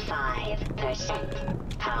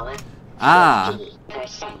 35%. Power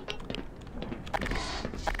 50%.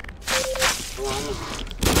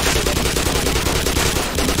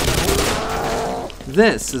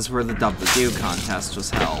 This is where the Dub the Do contest was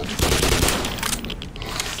held.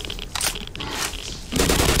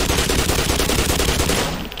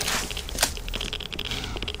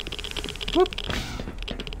 Whoop.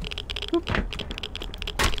 Whoop.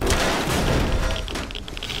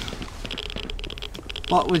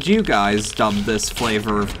 What would you guys dub this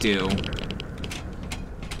flavor of do?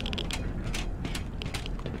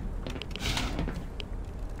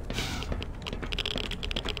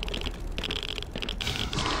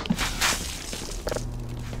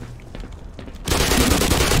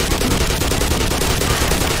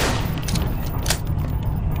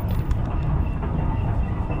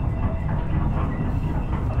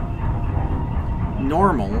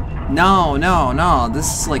 Normal? No.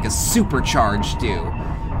 This is like a supercharged do.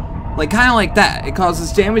 Like, kind of like that. It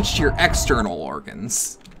causes damage to your external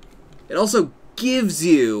organs. It also gives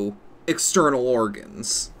you external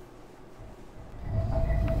organs.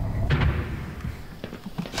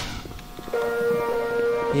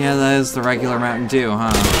 Yeah, that is the regular Mountain Dew,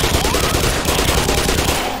 huh?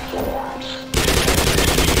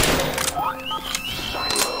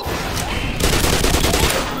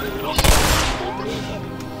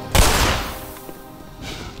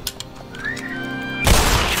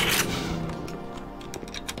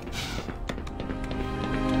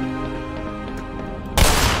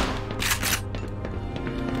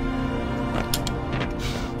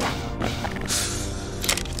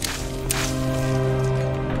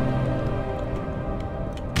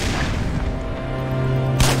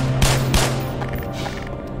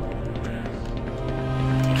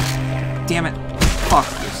 Damn it. Fuck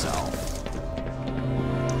yourself.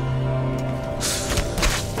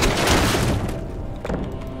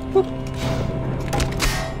 Whoop.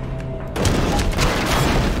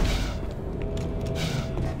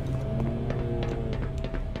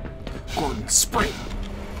 Gordon, sprint.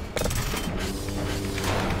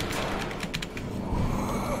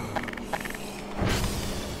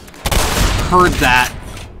 Heard that.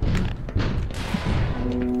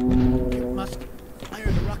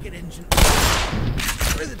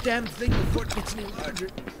 Damn thing before it gets any larger.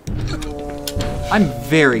 I'm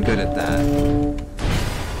very good at that.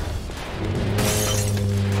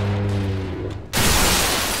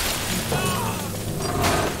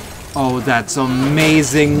 Oh, that's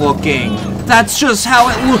amazing looking. That's just how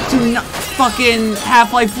it looked in fucking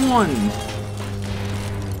Half-Life 1.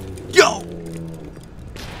 Yo!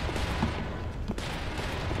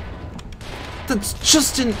 That's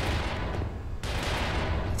just an...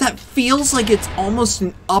 That feels like it's almost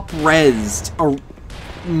an up-resed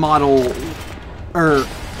model or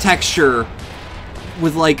texture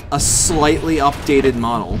with like a slightly updated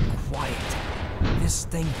model. Quiet. This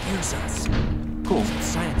thing hears us. Cool. Some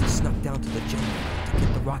scientists snuck down to the generator to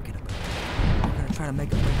get the rocket up. We're gonna try to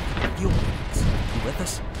make a break for the fuel units. You with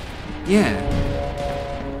us? Yeah.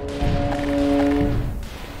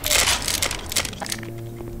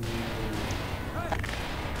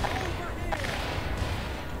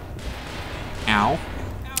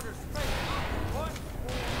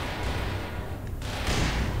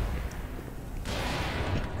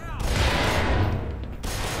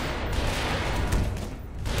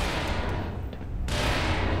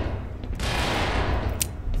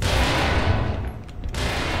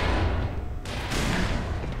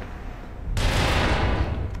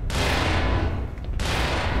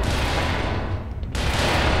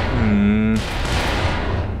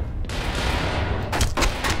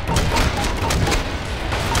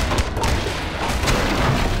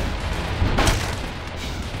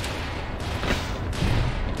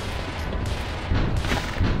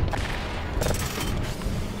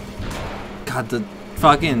 God, the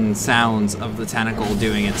fucking sounds of the tentacle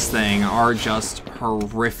doing its thing are just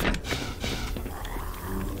horrific.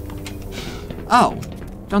 Oh,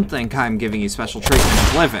 don't think I'm giving you special treatment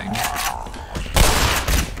of living.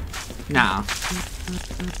 Nah.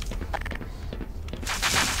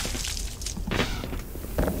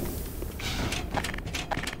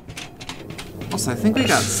 Also, I think we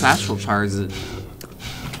got satchel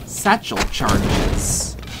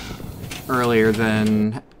charges earlier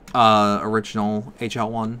than original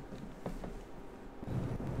HL1.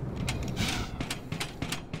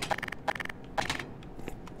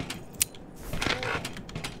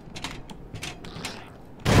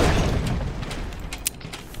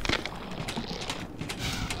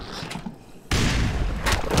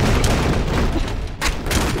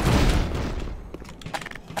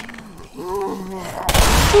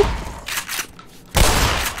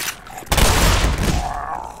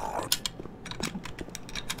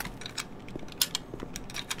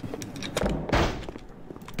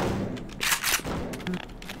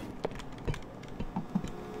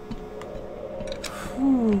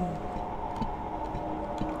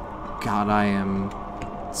 God, I am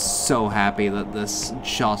so happy that this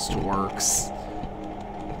just works.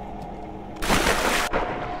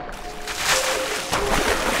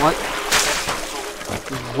 What?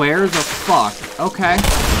 Where the fuck? Okay.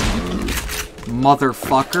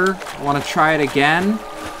 Motherfucker. Wanna try it again?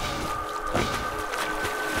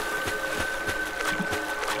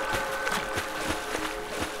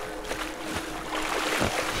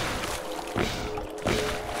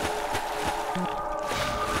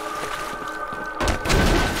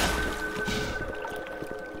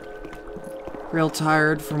 Real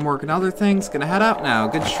tired from work and other things. Gonna head out now.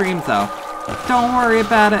 Good stream though. Don't worry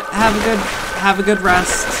about it. Have a good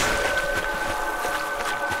rest.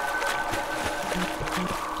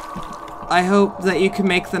 I hope that you can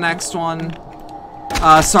make the next one.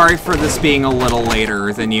 Sorry for this being a little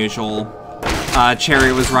later than usual.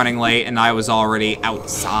 Cherry was running late and I was already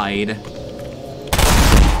outside.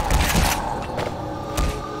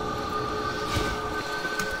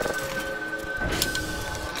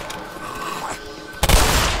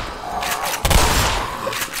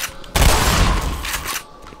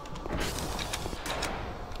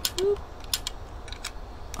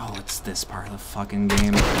 This part of the fucking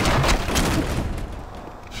game.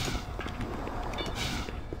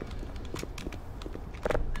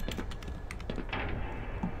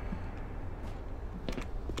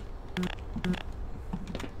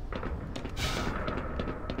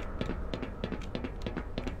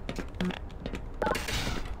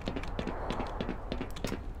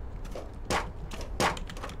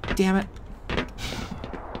 Damn it.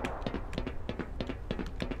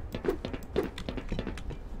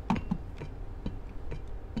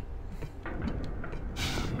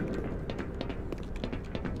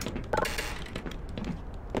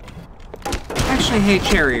 Hey,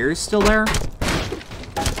 Cherry, are you still there?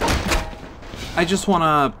 I just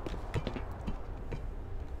wanna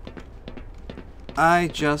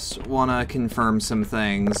confirm some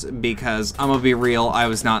things, because I'm gonna be real, I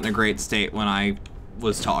was not in a great state when I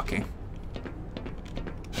was talking.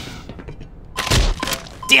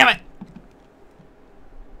 Damn it!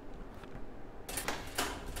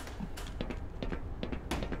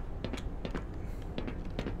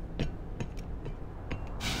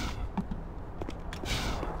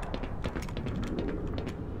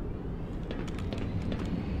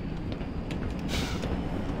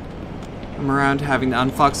 I'm around having to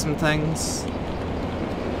unfuck some things.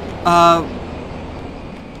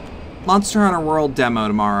 Monster Hunter World demo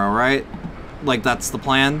tomorrow, right? Like, that's the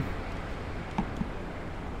plan?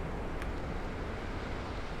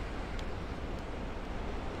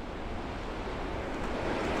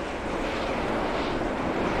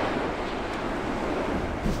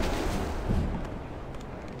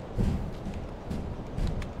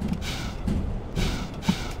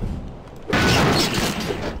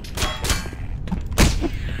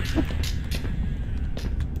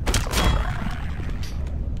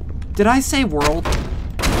 Did I say world?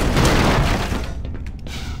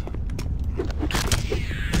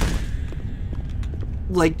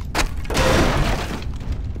 Like...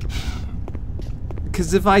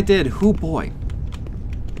 Because if I did, hoo boy.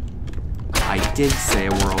 I did say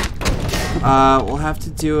a world. We'll have to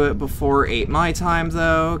do it before 8 my time,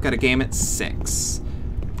 though. Got a game at 6.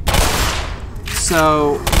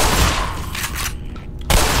 So...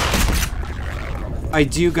 I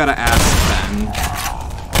do gotta ask, then.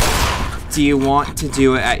 Do you want to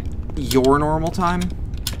do it at your normal time?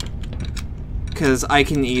 Because I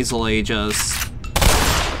can easily just...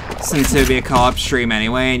 Since it would be a co-op stream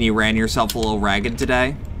anyway, and you ran yourself a little ragged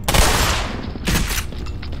today.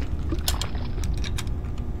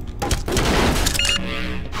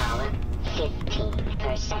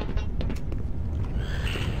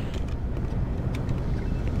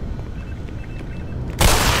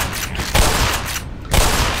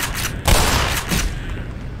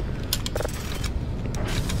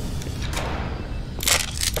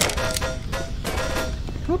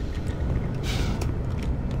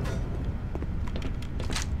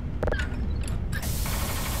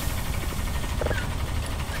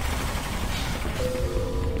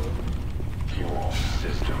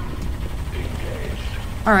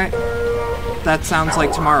 Alright. That sounds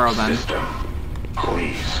like tomorrow then. System.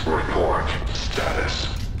 Please report status.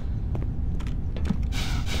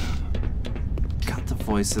 God, the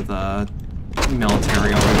voice of the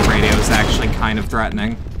military over the radio is actually kind of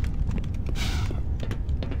threatening.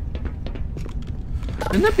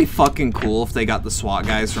 Wouldn't it be fucking cool if they got the SWAT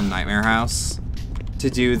guys from Nightmare House to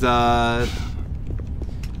do the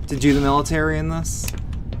military in this?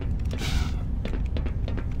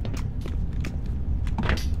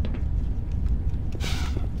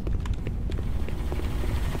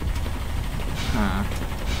 Huh.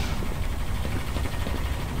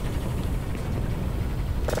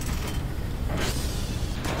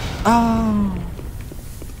 Oh.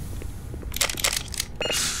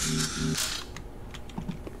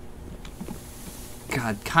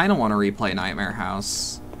 God, kind of want to replay Nightmare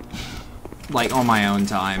House. Like, on my own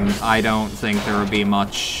time. I don't think there would be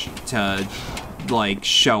much to, like,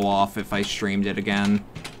 show off if I streamed it again.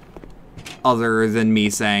 Other than me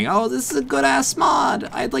saying, oh, this is a good-ass mod.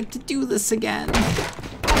 I'd like to do this again.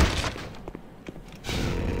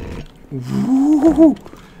 Woo!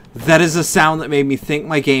 That is a sound that made me think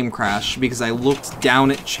my game crashed because I looked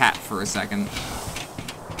down at chat for a second.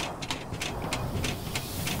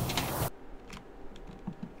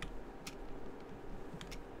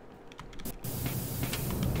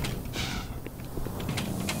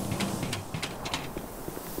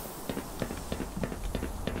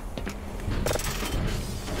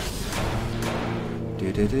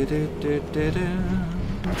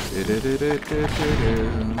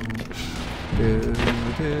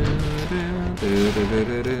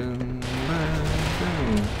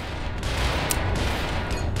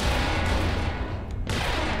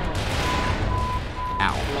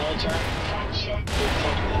 Major fracture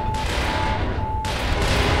detected.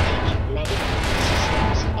 Medical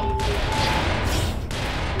systems engaged.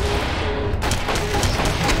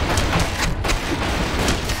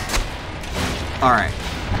 Alright.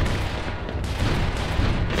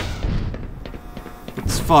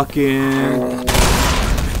 It's fucking...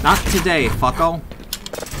 Not today, fucko.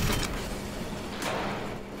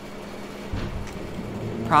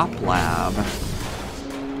 Prop lab.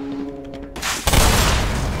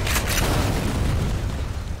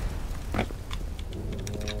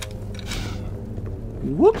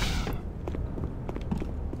 Whoop.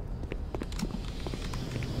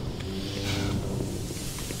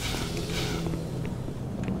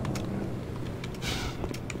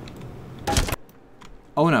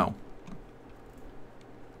 Oh no.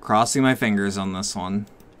 Crossing my fingers on this one.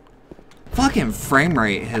 Fucking frame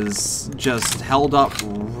rate has just held up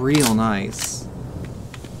real nice.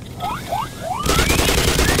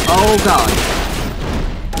 Oh god.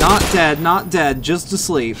 Not dead, just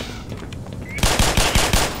asleep.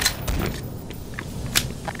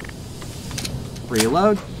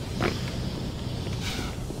 Reload.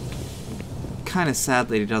 Kinda sad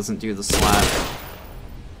that he doesn't do the slap.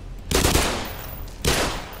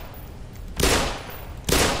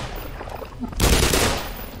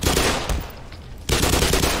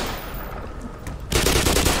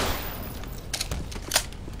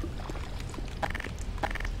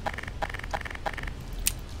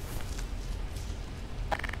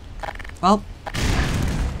 Well,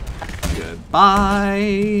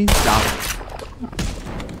 goodbye, dollar.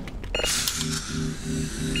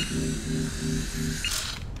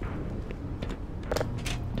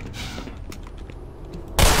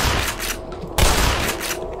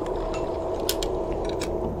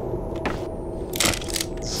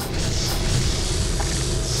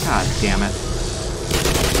 God damn it.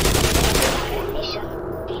 Mission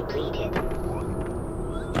depleted.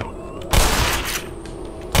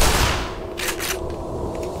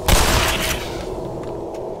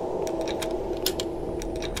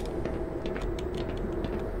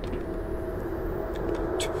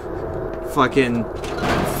 Fucking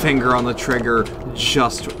finger on the trigger,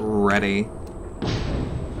 just ready.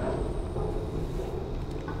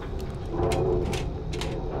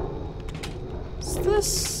 Is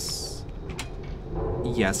this?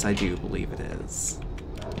 Yes, I do believe it is.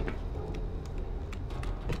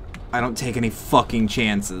 I don't take any fucking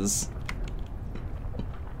chances.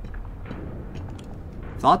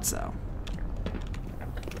 Thought so.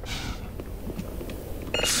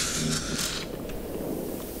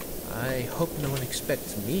 I hope no one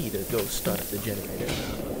expects me to go start the generator.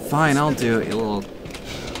 Fine, I'll do it, you little...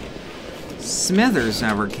 Smithers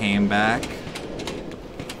never came back.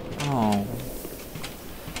 Oh.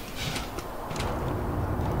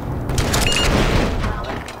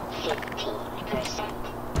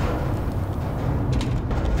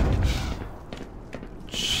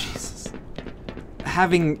 Jesus.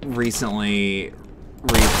 Having recently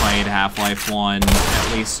played Half-Life 1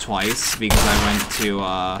 at least twice because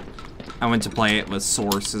I went to play it with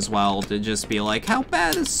Source as well to just be like, how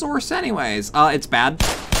bad is Source anyways? It's bad.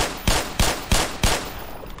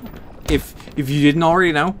 If you didn't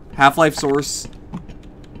already know, Half-Life Source,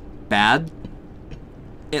 bad.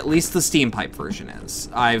 At least the Steam Pipe version is.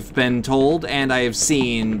 I've been told and I have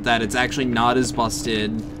seen that it's actually not as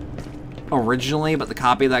busted originally, but the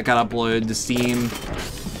copy that got uploaded to Steam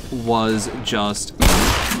was just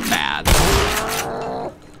bad.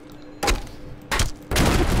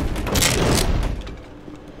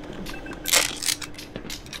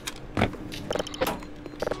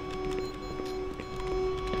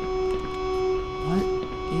 What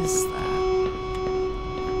is that?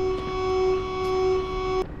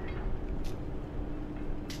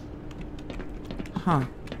 Huh.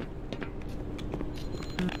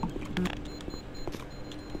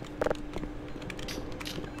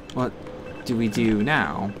 What do we do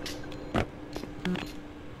now?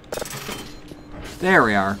 There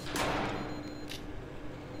we are.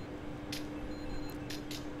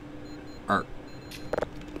 Or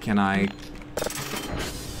can I?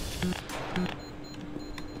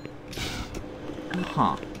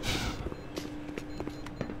 Huh.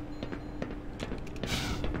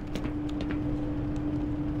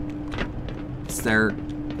 Is there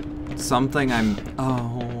something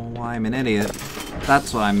oh, I'm an idiot.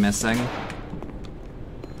 That's what I'm missing.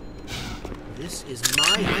 This is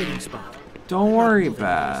my hiding spot. Don't worry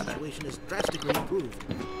about it. The situation is drastically improved.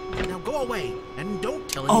 Now go away and don't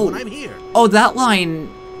tell anyone I'm here. Oh, that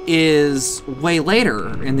line is way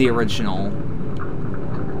later in the original.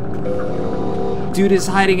 Dude is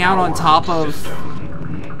hiding out on top of...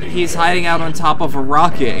 He's hiding out on top of a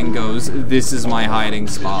rocket and goes, "This is my hiding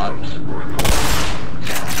spot."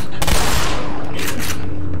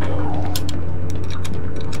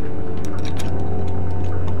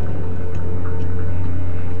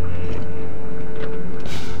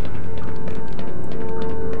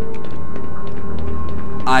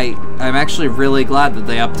 I'm actually really glad that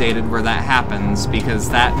they updated where that happens, because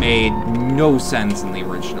that made no sense in the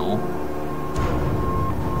original.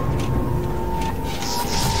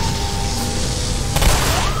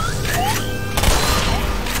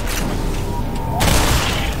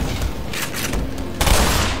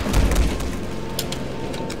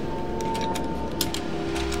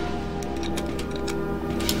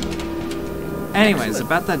 Anyways,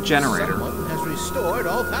 about that generator. Someone has restored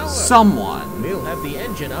all power. Someone. We'll have the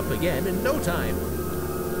engine up again in no time.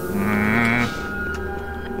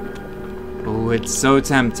 Oh, it's so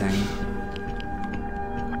tempting.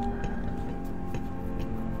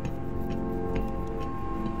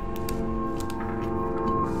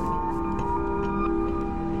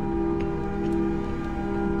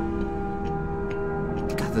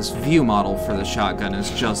 God, this view model for the shotgun is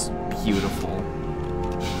just beautiful.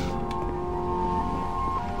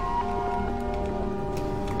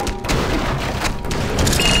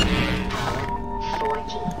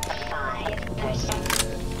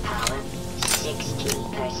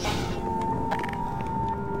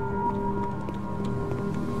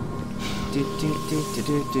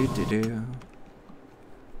 Do.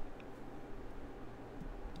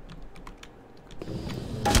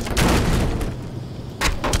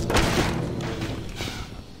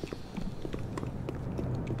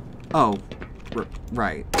 Oh,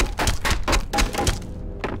 right.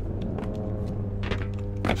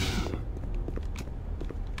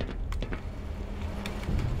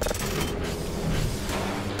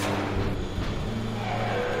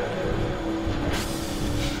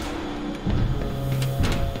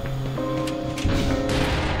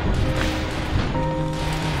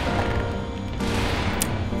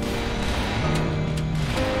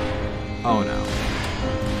 Oh no.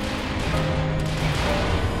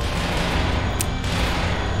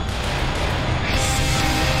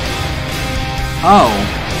 Oh.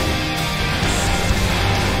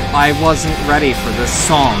 I wasn't ready for this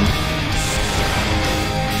song.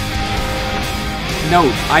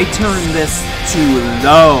 Note, I turned this to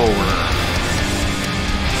low.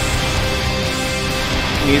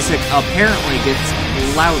 Music apparently gets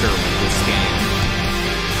louder with this game.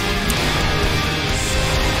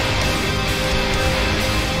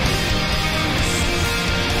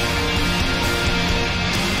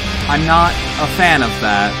 I'm not a fan of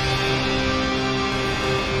that.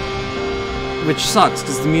 Which sucks,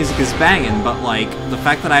 because the music is banging, but, like, the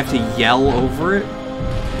fact that I have to yell over it...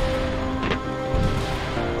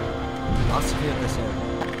 Philosophy of this area.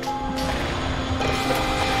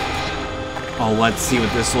 Oh, let's see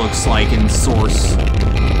what this looks like in Source.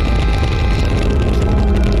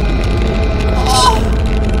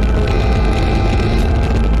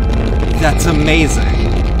 That's amazing.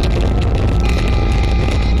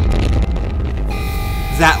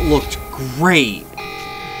 That looked great.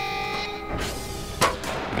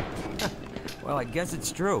 Well, I guess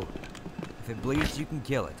it's true. If it bleeds, you can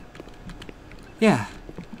kill it. Yeah.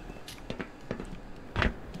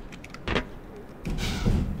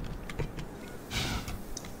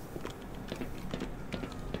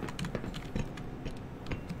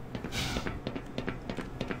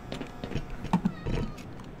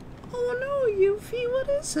 Oh no, Yuffie, what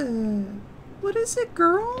is it? What is it,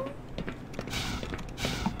 girl?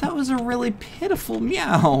 That was a really pitiful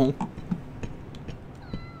meow.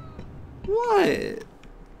 What?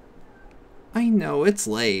 I know, it's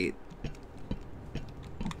late.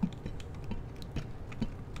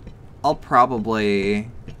 I'll probably...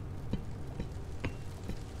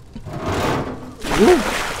 Ooh.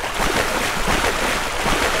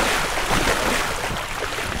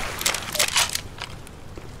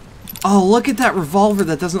 Oh, look at that revolver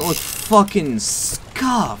that doesn't look fucking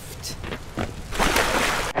scuffed.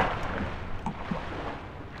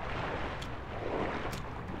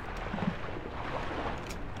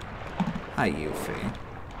 Hi, Yuffie.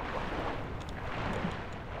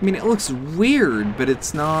 I mean, it looks weird, but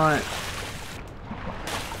it's not...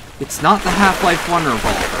 It's not the Half-Life 1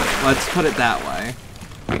 revolver. Let's put it that way.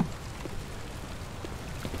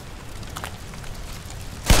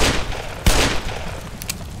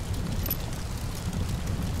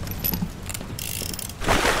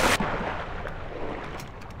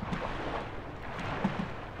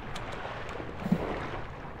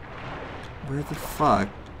 Where the fuck?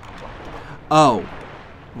 Oh,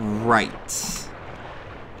 right.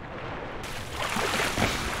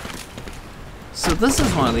 So this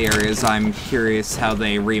is one of the areas I'm curious how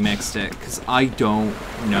they remixed it, because I don't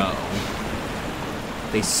know.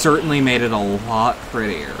 They certainly made it a lot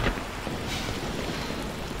prettier.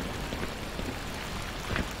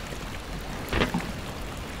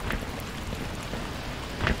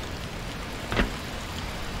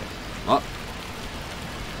 Oh.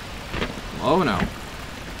 Oh no.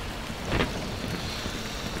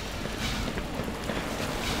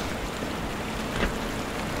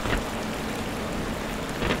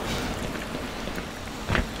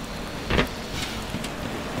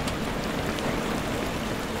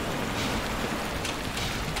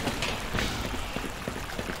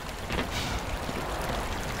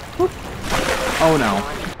 Oh no.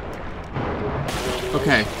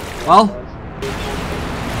 Okay, well,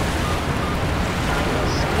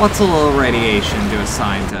 what's a little radiation to a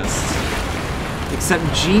scientist? Except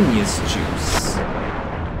genius juice.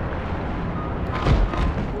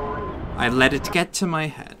 I let it get to my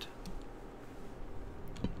head.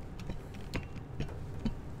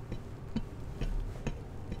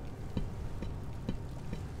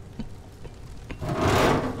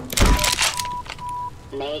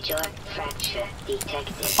 Major fracture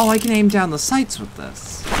detected. Oh, I can aim down the sights with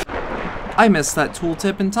this. I missed that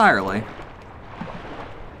tooltip entirely.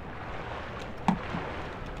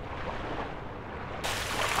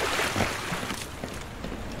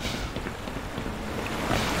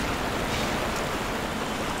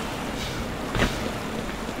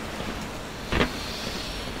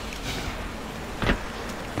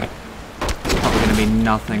 Probably gonna be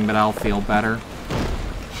nothing, but I'll feel better.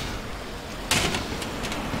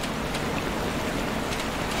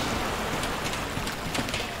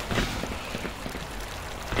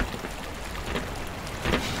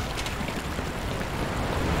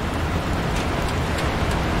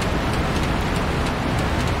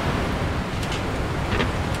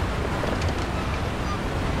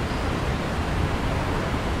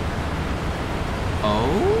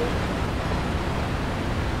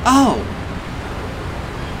 Oh!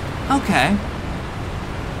 Okay.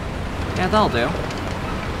 Yeah, that'll do.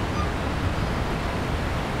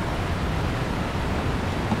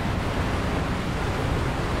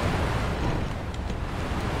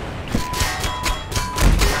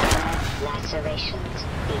 Lacerations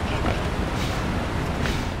detected.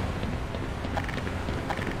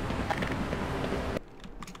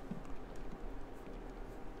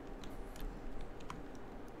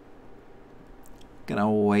 Gonna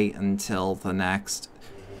wait until the next,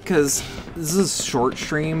 because this is a short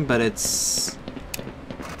stream, but it's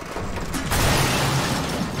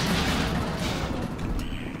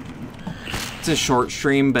a short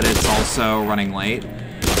stream, but it's also running late.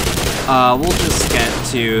 We'll just get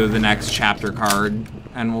to the next chapter card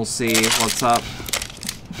and we'll see what's up.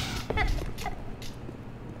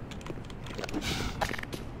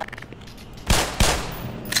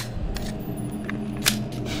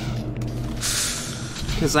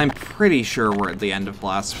 Because I'm pretty sure we're at the end of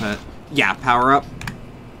Blast Pit. Yeah, power up.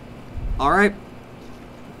 Alright.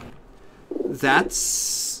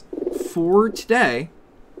 That's for today.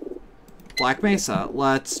 Black Mesa.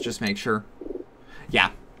 Let's just make sure.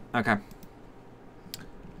 Yeah. Okay.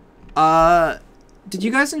 Did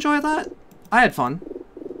you guys enjoy that? I had fun.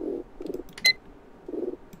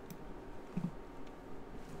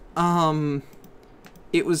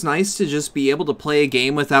 It was nice to just be able to play a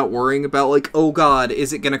game without worrying about, like, oh god,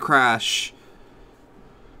 is it gonna crash?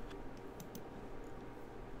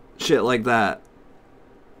 Shit like that.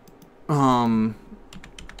 I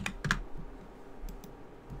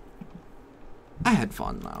had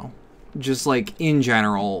fun, though. Just, like, in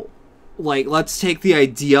general. Like, let's take the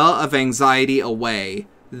idea of anxiety away.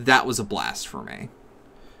 That was a blast for me.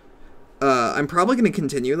 I'm probably going to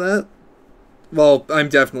continue that. Well, I'm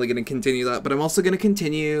definitely going to continue that, but I'm also going to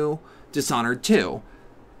continue Dishonored 2.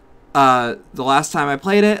 The last time I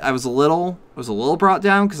played it, I was a little brought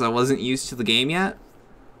down because I wasn't used to the game yet.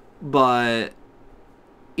 But,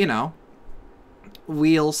 you know,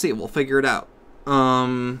 we'll see. We'll figure it out.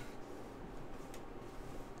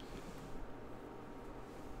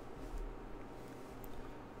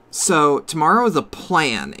 So, tomorrow the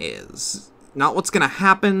plan is, not what's going to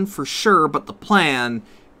happen for sure, but the plan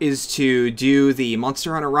is to do the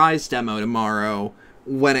Monster Hunter Rise demo tomorrow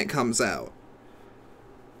when it comes out.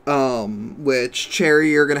 Which,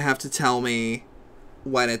 Cherry, you're going to have to tell me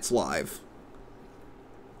when it's live.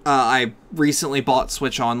 I recently bought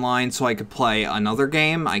Switch Online so I could play another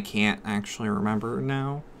game. I can't actually remember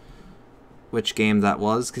now which game that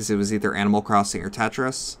was, because it was either Animal Crossing or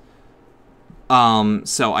Tetris.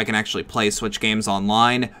 So I can actually play Switch games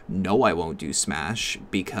online. No, I won't do Smash,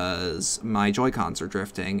 because my Joy-Cons are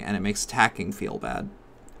drifting, and it makes attacking feel bad.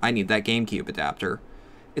 I need that GameCube adapter.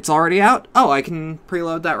 It's already out? Oh, I can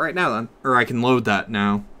preload that right now, then. Or I can load that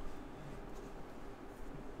now.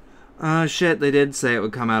 Oh, shit, they did say it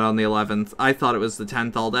would come out on the 11th. I thought it was the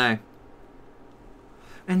 10th all day.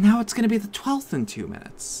 And now it's going to be the 12th in 2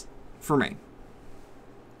 minutes. For me.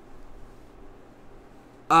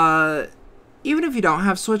 Even if you don't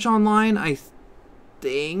have Switch Online, I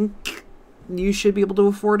think you should be able to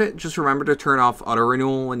afford it. Just remember to turn off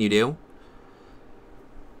auto-renewal when you do.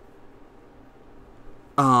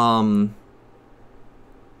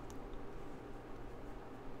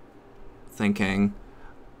 Thinking.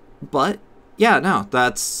 But, yeah, no,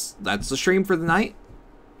 that's the stream for the night.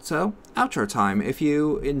 So, outro time. If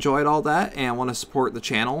you enjoyed all that and want to support the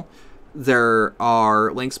channel, there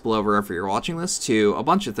are links below wherever you're watching this to a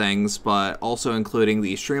bunch of things, but also including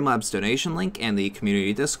the Streamlabs donation link and the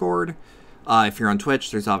community Discord. If you're on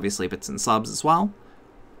Twitch, there's obviously bits and subs as well.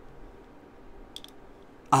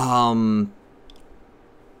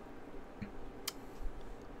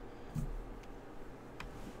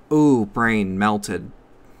 Ooh, brain melted.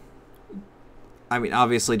 I mean,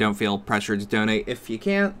 obviously don't feel pressured to donate if you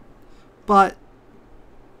can't, but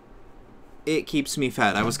it keeps me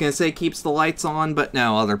fed. I was going to say keeps the lights on, but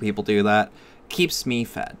no, other people do that. Keeps me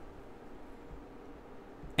fed.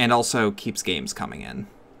 And also keeps games coming in.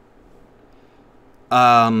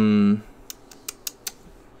 I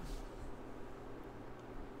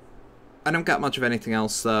don't got much of anything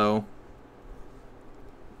else, though.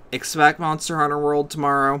 Expect Monster Hunter World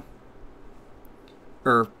tomorrow.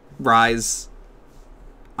 Or Rise.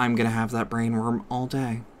 I'm going to have that brain worm all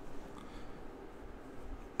day.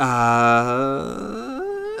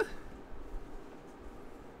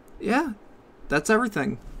 Yeah, that's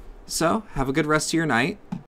everything. So, have a good rest of your night.